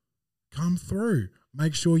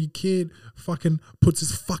 Make sure your kid fucking puts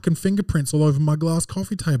his fucking fingerprints all over my glass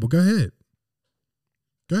coffee table. Go ahead.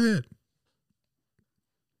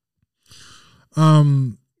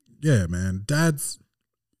 Yeah, man. Dads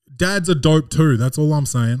are dope too. That's all I'm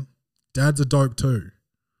saying. Dads are dope too.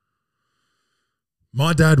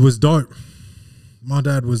 My dad was dope. I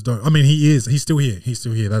mean, he is. He's still here.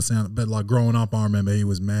 But like growing up, I remember he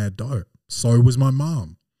was mad dope. So was my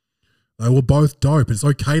mom. They were both dope. It's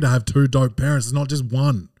okay to have two dope parents. It's not just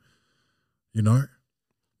one. You know?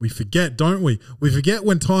 We forget, don't we? We forget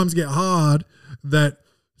when times get hard that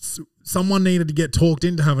someone needed to get talked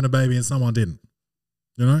into having a baby and someone didn't.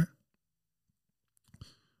 You know?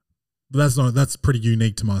 But that's pretty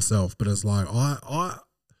unique to myself. But it's like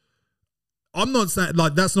I'm not saying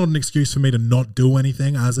like that's not an excuse for me to not do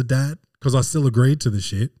anything as a dad because I still agreed to the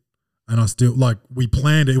shit and I still we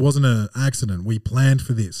planned it. It wasn't an accident. We planned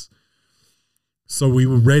for this. So we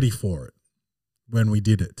were ready for it when we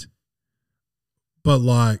did it. But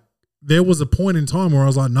like there was a point in time where I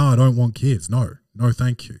was like, no, I don't want kids. No,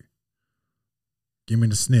 thank you. Give me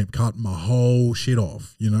the snip, cut my whole shit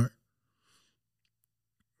off, you know?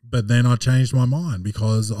 But then I changed my mind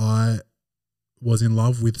because I was in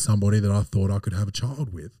love with somebody that I thought I could have a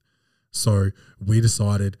child with. So we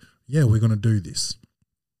decided, yeah, we're going to do this.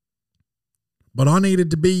 But I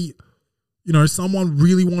needed to be, you know, someone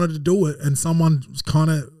really wanted to do it and someone kind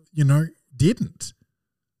of, you know, didn't.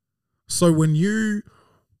 So when you're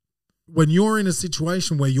in a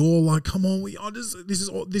situation where you're like, come on, this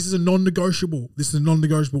is a non-negotiable. This is a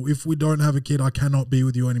non-negotiable. If we don't have a kid, I cannot be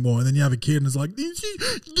with you anymore. And then you have a kid and it's like, this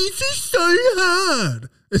is so hard.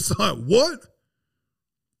 It's like, what?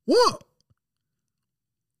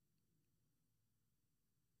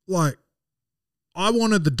 Like, I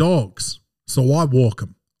wanted the dogs, so I walk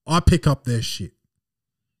them. I pick up their shit.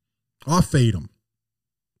 I feed them.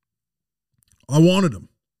 I wanted them.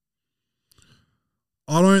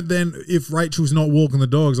 I don't then, if Rachel's not walking the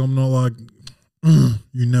dogs, I'm not like,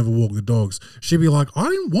 you never walk the dogs. She'd be like, I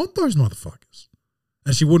didn't want those motherfuckers.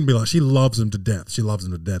 And she wouldn't be like, she loves them to death.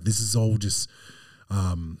 This is all just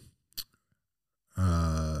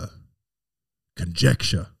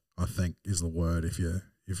conjecture, I think is the word if you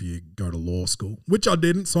go to law school, which I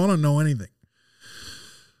didn't, so I don't know anything.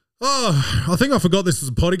 Oh, I think I forgot this was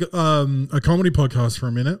a comedy podcast for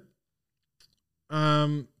a minute.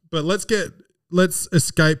 But let's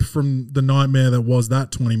escape from the nightmare that was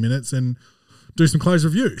that 20 minutes and do some close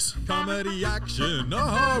reviews. Comedy, action,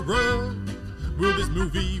 horror. Will this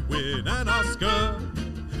movie win an Oscar?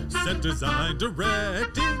 Set design,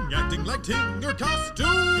 directing, acting, lighting, or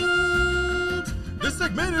costumes. This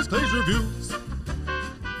segment is Clay's Reviews.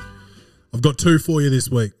 I've got two for you this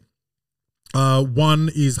week. One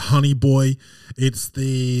is Honey Boy. It's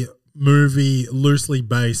the movie loosely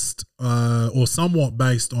based or somewhat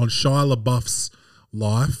based on Shia LaBeouf's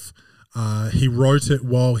life. He wrote it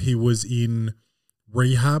while he was in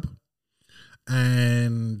rehab,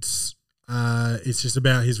 and it's just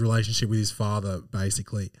about his relationship with his father,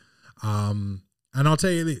 basically. And I'll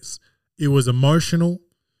tell you this, it was emotional.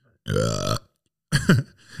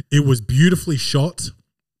 It was beautifully shot,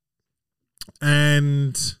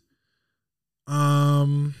 and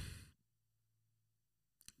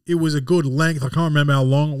it was a good length. I can't remember how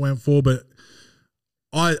long it went for, but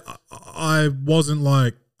I wasn't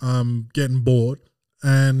like getting bored,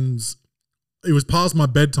 and it was past my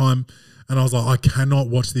bedtime, and I was like, I cannot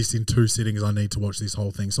watch this in 2 sittings. I need to watch this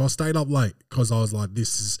whole thing. So I stayed up late because I was like,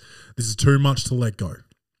 this is too much to let go.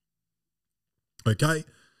 Okay,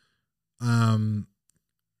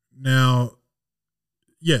 Now,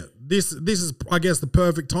 yeah, this is, I guess, the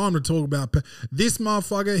perfect time to talk about this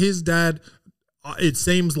motherfucker. His dad, it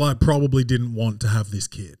seems like, probably didn't want to have this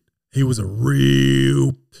kid. He was a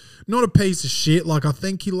real, not a piece of shit. Like, I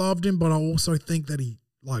think he loved him, but I also think that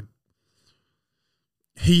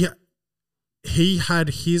he had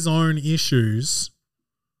his own issues,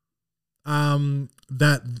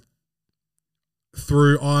 that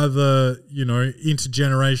through either, you know,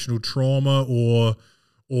 intergenerational trauma or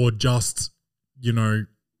just, you know,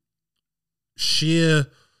 sheer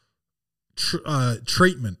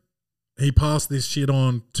treatment. He passed this shit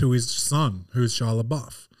on to his son, who's Shia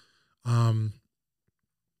LaBeouf.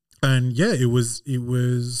 And yeah, it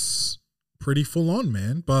was pretty full on,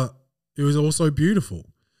 man, but it was also beautiful.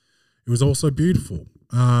 It's on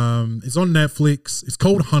Netflix. It's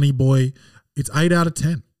called Honey Boy. It's 8 out of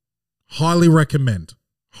 10. Highly recommend.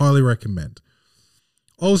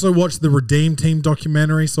 Also watched the Redeem Team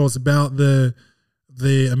documentary. So it's about the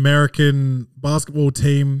American basketball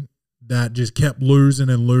team that just kept losing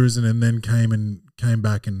and then came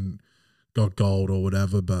back and got gold or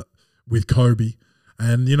whatever, but with Kobe.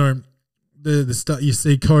 And you know, the stuff you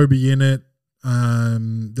see Kobe in it.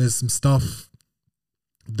 There's some stuff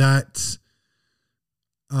that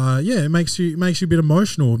it makes you a bit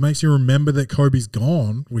emotional. It makes you remember that Kobe's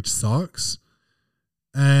gone, which sucks.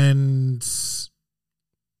 And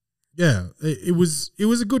yeah, it was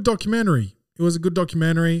a good documentary.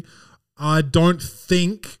 I don't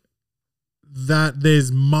think that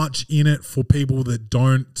there's much in it for people that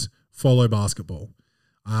don't follow basketball.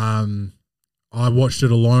 I watched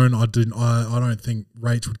it alone. I don't think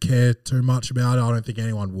Rach would care too much about it. I don't think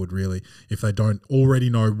anyone would really if they don't already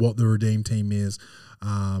know what the Redeem Team is,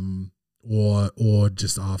 or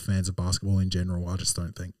just are fans of basketball in general. I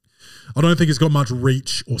don't think it's got much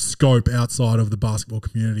reach or scope outside of the basketball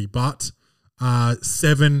community. But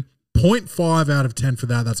 7.5 out of 10 for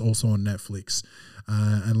that. That's also on Netflix.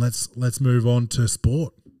 And let's move on to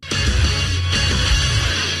sport.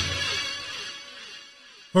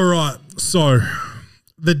 All right, so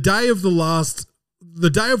the day of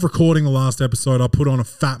recording the last episode, I put on a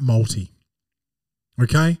fat multi.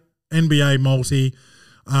 Okay, NBA multi,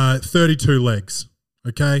 32 legs.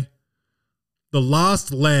 Okay, the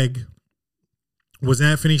last leg was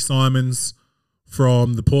Anthony Simons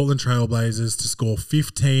from the Portland Trailblazers to score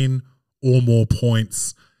 15 or more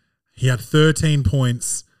points. He had 13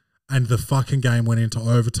 points, and the fucking game went into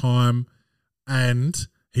overtime, and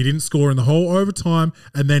he didn't score in the whole overtime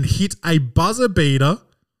and then hit a buzzer beater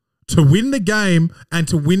to win the game and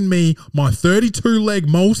to win me my 32-leg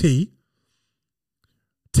multi.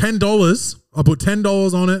 $10. I put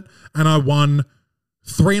 $10 on it and I won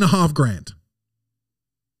 $3,500.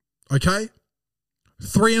 Okay?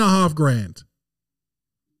 $3,500.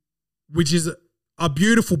 Which is a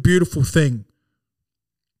beautiful, beautiful thing.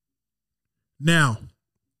 Now,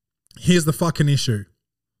 here's the fucking issue.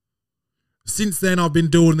 Since then, I've been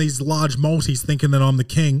doing these large multis thinking that I'm the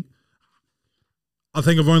king. I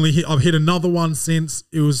think I've hit another one since.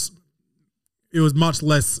 It was much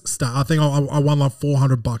less stat. I think I won like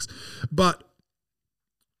 $400. But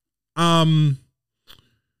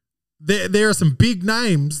there are some big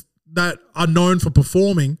names that are known for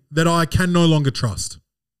performing that I can no longer trust.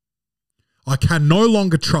 I'm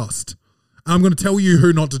going to tell you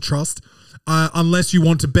who not to trust, unless you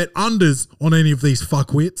want to bet unders on any of these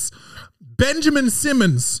fuckwits. Benjamin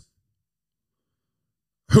Simmons,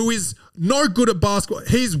 who is no good at basketball.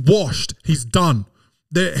 He's washed. He's done.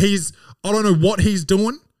 I don't know what he's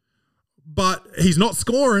doing, but he's not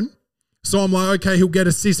scoring. So I'm like, okay, he'll get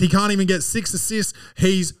assists. He can't even get 6 assists.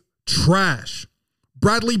 He's trash.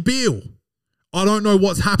 Bradley Beal, I don't know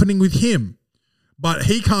what's happening with him, but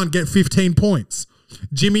he can't get 15 points.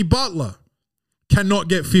 Jimmy Butler cannot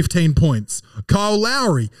get 15 points. Kyle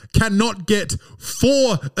Lowry cannot get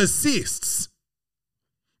 4 assists.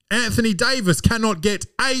 Anthony Davis cannot get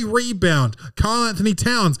a rebound. Karl Anthony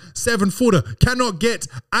Towns, 7-footer, cannot get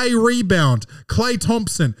a rebound. Klay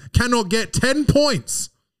Thompson cannot get 10 points.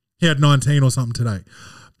 He had 19 or something today.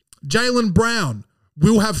 Jaylen Brown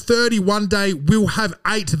will have 30 one day, will have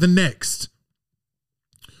 8 the next.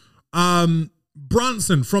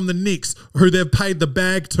 Brunson from the Knicks, who they've paid the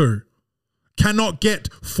bag to, cannot get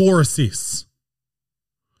 4 assists.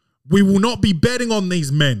 We will not be betting on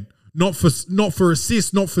these men. Not for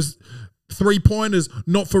assists, not for 3-pointers,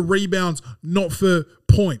 not for rebounds, not for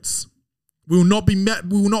points. We will not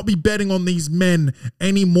be betting on these men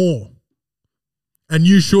anymore. And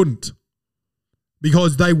you shouldn't,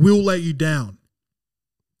 because they will let you down.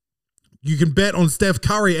 You can bet on Steph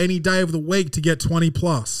Curry any day of the week to get 20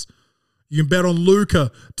 plus. You can bet on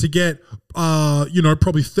Luka to get,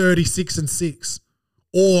 probably 36 and 6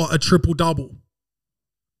 or a triple double.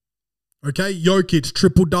 Okay, Jokic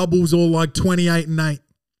triple doubles or like 28 and 8.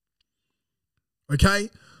 Okay,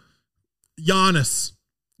 Giannis,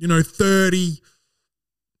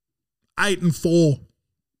 38 and 4.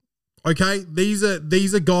 Okay, these are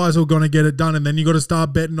guys who are going to get it done, and then you got to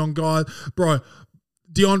start betting on guys, bro.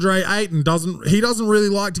 DeAndre Ayton doesn't really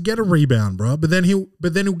like to get a rebound, bro. But then he'll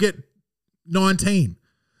get 19.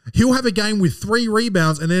 He'll have a game with 3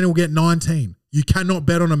 rebounds, and then he'll get 19. You cannot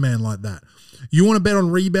bet on a man like that. You want to bet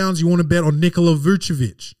on rebounds, you want to bet on Nikola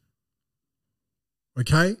Vucevic.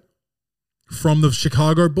 Okay? From the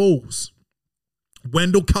Chicago Bulls.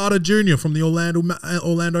 Wendell Carter Jr. from the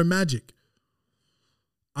Orlando Magic.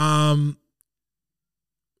 Evan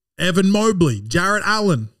Mobley, Jarrett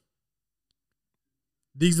Allen.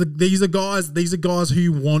 These are guys who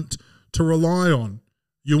you want to rely on.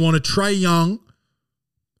 You want a Trae Young.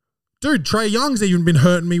 Dude, Trae Young's even been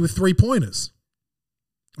hurting me with 3-pointers.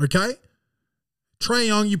 Okay? Trae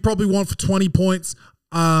Young, you probably want for 20 points.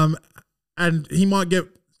 And he might get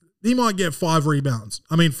 5 rebounds.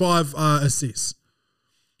 5 assists.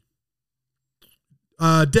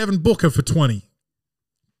 Devin Booker for 20.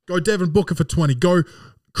 Go Devin Booker for 20. Go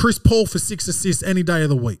Chris Paul for 6 assists any day of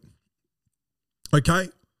the week. Okay?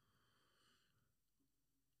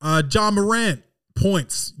 Ja Morant,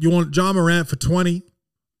 points. You want Ja Morant for 20.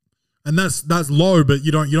 And that's low, but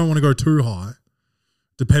you don't want to go too high,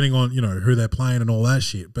 depending on, who they're playing and all that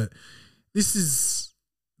shit. But this is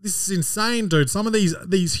insane, dude. Some of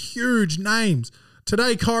these huge names.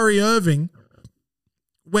 Today, Kyrie Irving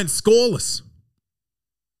went scoreless.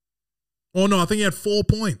 Oh, no, I think he had 4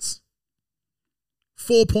 points.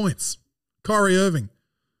 4 points. Kyrie Irving.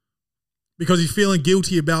 Because he's feeling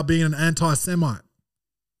guilty about being an anti-Semite.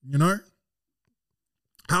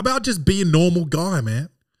 How about just be a normal guy, man?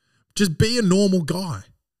 Just be a normal guy.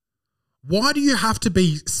 Why do you have to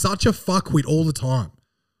be such a fuckwit all the time?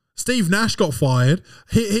 Steve Nash got fired.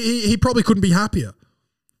 He probably couldn't be happier.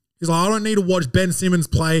 He's like, I don't need to watch Ben Simmons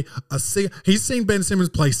play he's seen Ben Simmons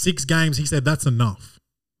play 6 games. He said, that's enough.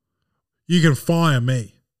 You can fire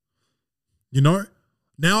me. Now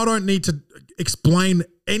I don't need to explain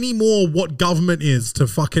any more what government is to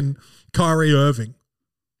fucking Kyrie Irving.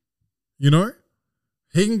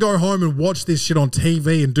 He can go home and watch this shit on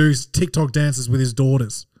TV and do TikTok dances with his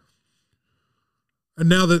daughters. And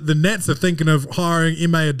now that the Nets are thinking of hiring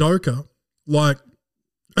Ime Udoka, like,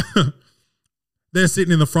 they're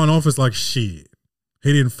sitting in the front office like, shit,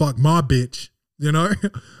 he didn't fuck my bitch,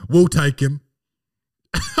 We'll take him.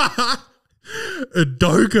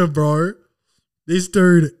 Udoka, bro. This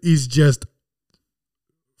dude is just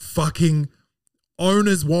fucking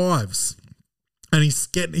owners' wives. And he's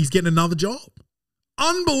getting another job.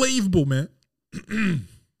 Unbelievable, man.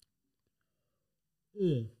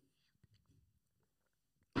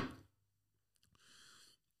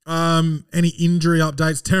 Any injury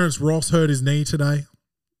updates? Terrence Ross hurt his knee today.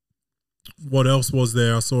 What else was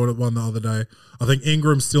there? I saw it one the other day. I think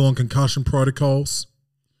Ingram's still on concussion protocols.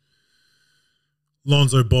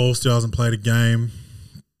 Lonzo Ball still hasn't played a game.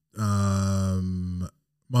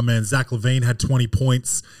 My man Zach LaVine had 20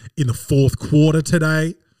 points in the 4th quarter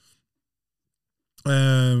today.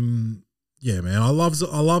 Yeah, man. I love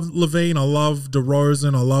LaVine. I love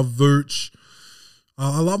DeRozan. I love Vooch.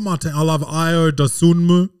 I love Martin. I love Ayo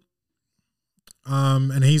Dosunmu.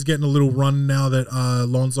 And he's getting a little run now that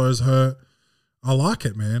Lonzo's hurt. I like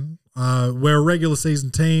it, man. We're a regular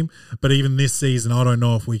season team, but even this season, I don't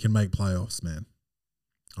know if we can make playoffs, man.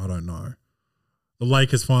 I don't know. The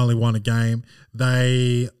Lakers finally won a game.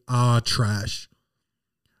 They are trash.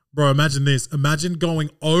 Bro, imagine this. Imagine going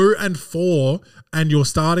 0-4 and your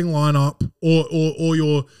starting lineup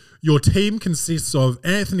or your team consists of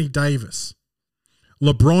Anthony Davis,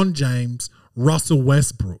 LeBron James, Russell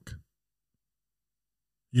Westbrook.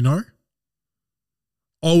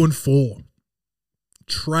 0-4.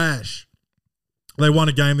 Trash. They won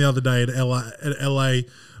a game the other day at LA.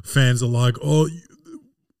 Fans are like, oh,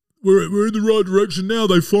 we're in the right direction now.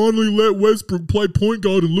 They finally let Westbrook play point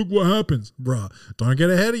guard and look what happens. Bruh, don't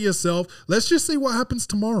get ahead of yourself. Let's just see what happens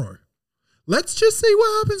tomorrow.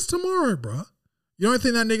 Bruh. You don't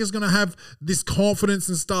think that nigga's going to have this confidence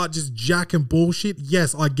and start just jacking bullshit?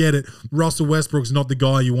 Yes, I get it. Russell Westbrook's not the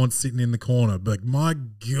guy you want sitting in the corner. But my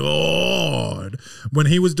God, when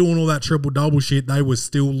he was doing all that triple-double shit, they were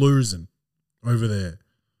still losing over there.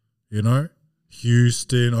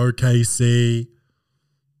 Houston, OKC,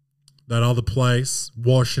 that other place,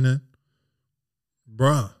 Washington.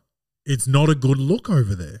 Bruh, it's not a good look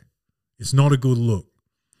over there. It's not a good look.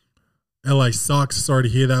 LA sucks. Sorry to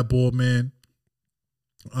hear that, board man.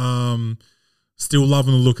 Still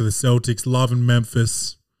loving the look of the Celtics. Loving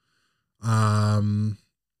Memphis. Paolo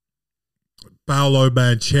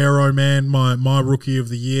Banchero, man, my rookie of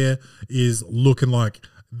the year is looking like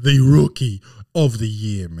the rookie of the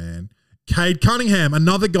year, man. Cade Cunningham,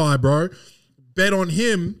 another guy, bro. Bet on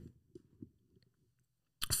him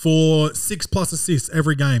for 6+ assists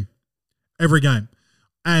every game. Every game.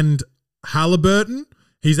 And Halliburton,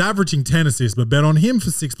 he's averaging 10 assists, but bet on him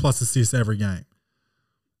for 6+ assists every game.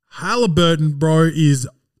 Halliburton, bro, is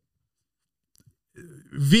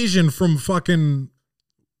Vision from fucking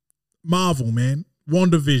Marvel, man.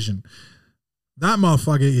 WandaVision. That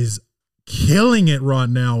motherfucker is killing it right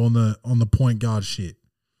now on the point guard shit.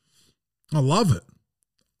 I love it.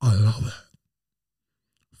 I love it.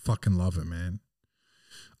 Fucking love it, man.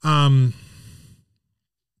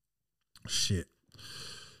 Shit.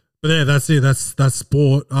 But yeah, that's it. That's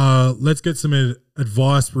sport. Let's get some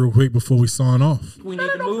advice real quick before we sign off. We need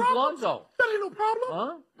to move Lonzo. That ain't no problem.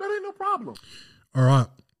 Huh? That ain't no problem. All right.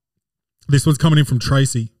 This one's coming in from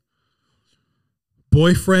Tracy.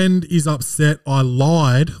 Boyfriend is upset I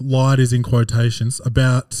lied is in quotations,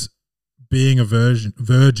 about being a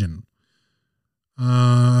virgin.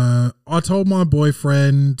 I told my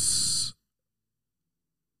boyfriend,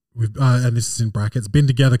 and this is in brackets, been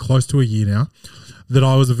together close to a year now, that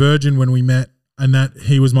I was a virgin when we met and that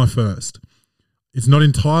he was my first. It's not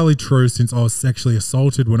entirely true since I was sexually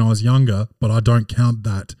assaulted when I was younger, but I don't count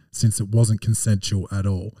that since it wasn't consensual at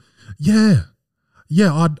all. Yeah,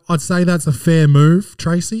 I'd say that's a fair move,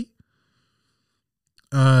 Tracy.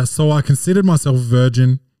 So I considered myself a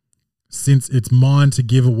virgin since it's mine to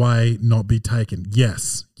give away, not be taken.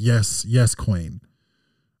 Yes, queen.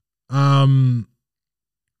 I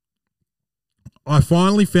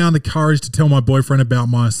finally found the courage to tell my boyfriend about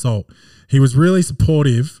my assault. He was really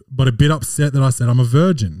supportive, but a bit upset that I said I'm a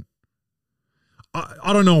virgin.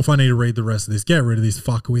 I don't know if I need to read the rest of this. Get rid of this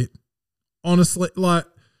fuckwit. Honestly, like,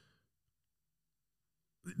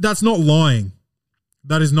 that's not lying.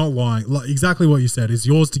 That is not lying. Like, exactly what you said. It's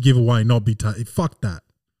yours to give away, not be taken. Fuck that.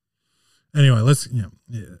 Anyway,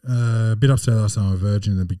 a bit upset that I said I'm a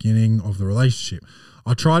virgin in the beginning of the relationship.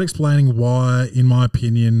 I tried explaining why, in my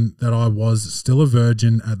opinion, that I was still a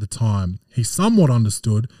virgin at the time. He somewhat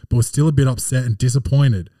understood, but was still a bit upset and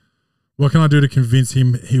disappointed. What can I do to convince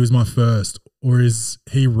him he was my first? Or is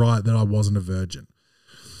he right that I wasn't a virgin?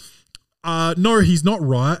 No, he's not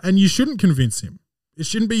right, and you shouldn't convince him. It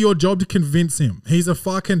shouldn't be your job to convince him. He's a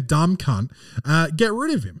fucking dumb cunt. Get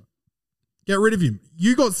rid of him. Get rid of him.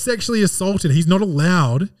 You got sexually assaulted. He's not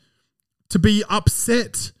allowed to be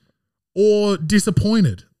upset or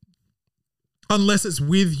disappointed unless it's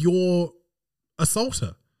with your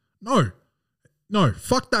assaulter. No,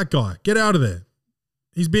 fuck that guy. Get out of there.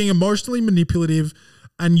 He's being emotionally manipulative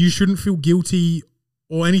and you shouldn't feel guilty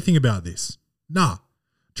or anything about this. Nah.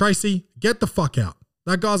 Tracy, get the fuck out.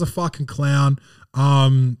 That guy's a fucking clown.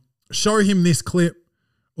 Show him this clip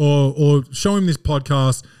or show him this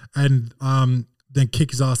podcast and then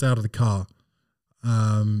kick his ass out of the car.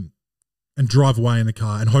 And drive away in the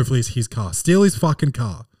car, and hopefully it's his car. Steal his fucking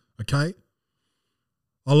car, okay?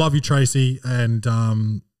 I love you, Tracy, and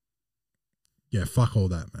fuck all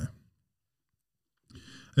that, man.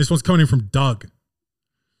 This one's coming in from Doug.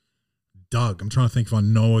 I'm trying to think if I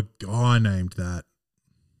know a guy named that,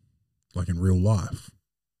 like in real life.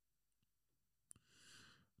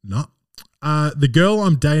 No. The girl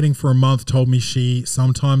I'm dating for a month told me she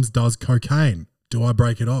sometimes does cocaine. Do I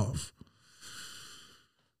break it off?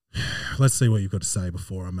 Let's see what you've got to say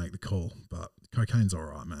before I make the call. But cocaine's all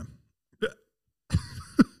right, man.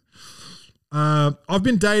 I've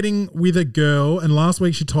been dating with a girl, and last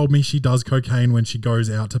week she told me she does cocaine when she goes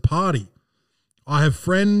out to party. I have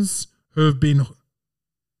friends who have been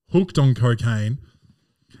hooked on cocaine,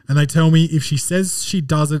 and they tell me if she says she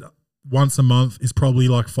does it once a month, it's probably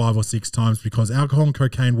like 5 or 6 times because alcohol and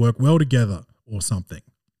cocaine work well together or something.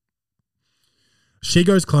 She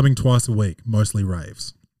goes clubbing twice a week, mostly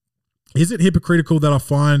raves. Is it hypocritical that I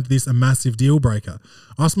find this a massive deal breaker?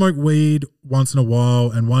 I smoke weed once in a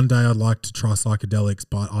while, and one day I'd like to try psychedelics,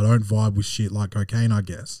 but I don't vibe with shit like cocaine, I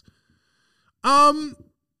guess. I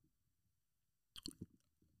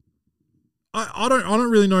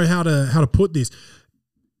don't really know how to put this.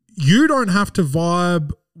 You don't have to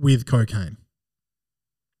vibe with cocaine.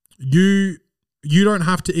 You don't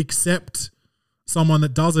have to accept someone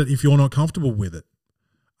that does it if you're not comfortable with it.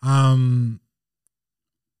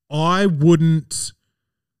 I wouldn't,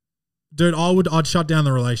 dude. I'd shut down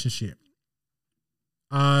the relationship.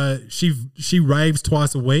 She raves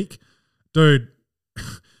twice a week, dude.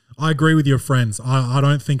 I agree with your friends. I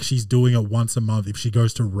don't think she's doing it once a month if she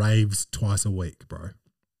goes to raves twice a week, bro.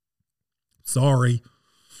 Sorry.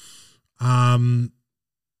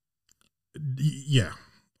 Yeah.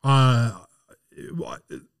 I'm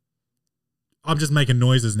just making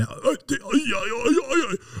noises now.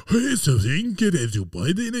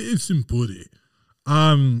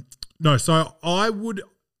 No, so I would.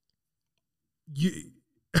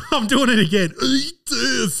 I'm doing it again.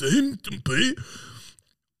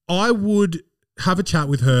 I would have a chat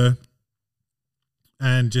with her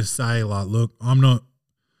and just say, like, look, I'm not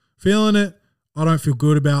feeling it. I don't feel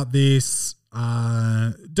good about this.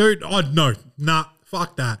 Dude,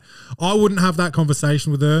 fuck that. I wouldn't have that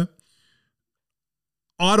conversation with her.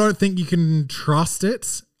 I don't think you can trust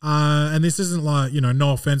it. And this isn't like,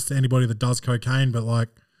 no offense to anybody that does cocaine, but like,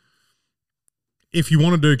 if you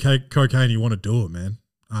want to do cocaine, you want to do it, man.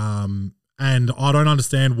 And I don't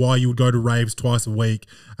understand why you would go to raves twice a week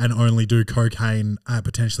and only do cocaine at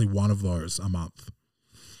potentially one of those a month.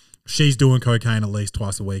 She's doing cocaine at least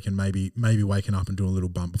twice a week and maybe waking up and doing a little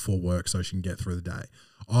bump before work so she can get through the day.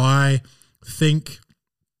 I think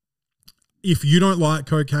if you don't like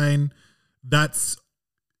cocaine, that's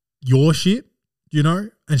your shit,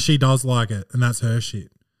 and she does like it and that's her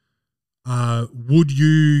shit. Would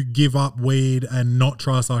you give up weed and not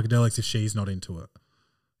try psychedelics if she's not into it?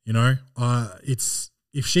 It's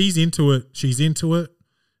if she's into it, she's into it,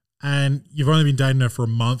 and you've only been dating her for a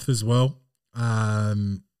month as well. I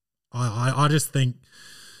just think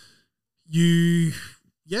who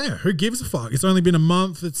gives a fuck? It's only been a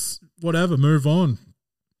month. It's whatever. Move on.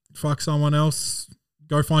 Fuck someone else.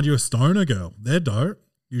 Go find you a stoner girl. They're dope.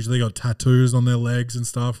 Usually got tattoos on their legs and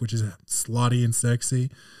stuff, which is slutty and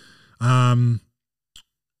sexy. Psychedelic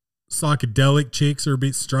chicks are a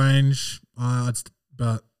bit strange.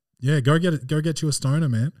 But yeah, go get you a stoner,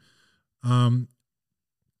 man.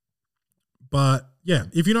 But yeah,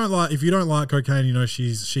 if you don't like cocaine,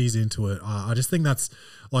 she's into it. I just think that's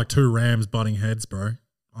like two rams butting heads, bro.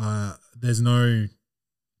 There's no.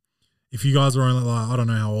 If you guys are only like, I don't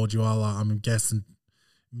know how old you are, like I'm guessing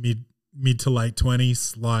mid to late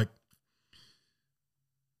 20s, like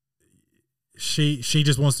she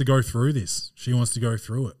just wants to go through this. She wants to go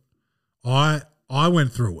through it. I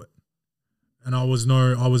went through it, and I was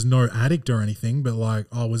no addict or anything, but like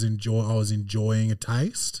I was enjoying a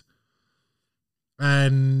taste,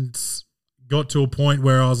 and got to a point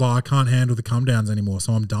where I was like, I can't handle the come downs anymore,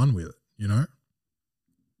 so I'm done with it,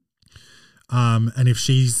 And if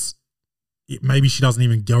maybe she doesn't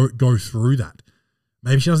even go through that.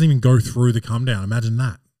 Maybe she doesn't even go through the come down. Imagine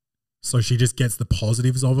that. So she just gets the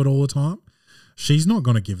positives of it all the time. She's not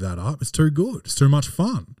going to give that up. It's too good. It's too much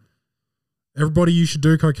fun. Everybody, you should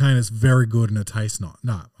do cocaine. It's very good and it tastes not.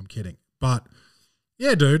 No, I'm kidding. But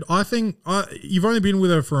yeah, dude, I think you've only been with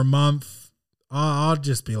her for a month. I'd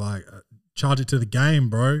just be like, charge it to the game,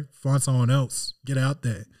 bro. Find someone else. Get out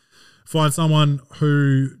there. Find someone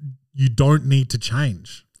who you don't need to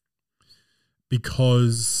change,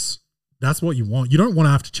 because that's what you want. You don't want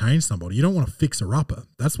to have to change somebody. You don't want to fix her upper.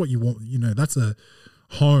 That's what you want. That's a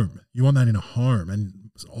home. You want that in a home.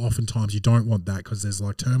 And oftentimes you don't want that because there's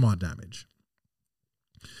like termite damage.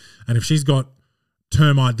 And if she's got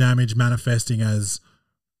termite damage manifesting as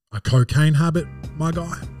a cocaine habit, my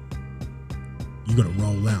guy, you got to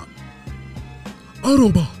roll out.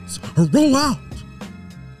 Autobots, roll out.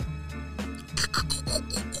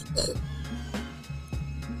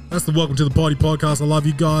 That's the Welcome to the Party podcast. I love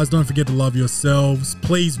you guys. Don't forget to love yourselves.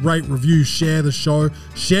 Please rate, review, share the show.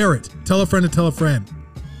 Share it. Tell a friend to tell a friend.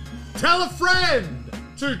 Tell a friend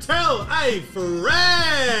to tell a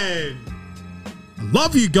friend. I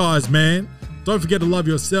love you guys, man. Don't forget to love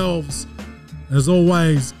yourselves. As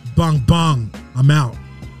always, bung bung. I'm out.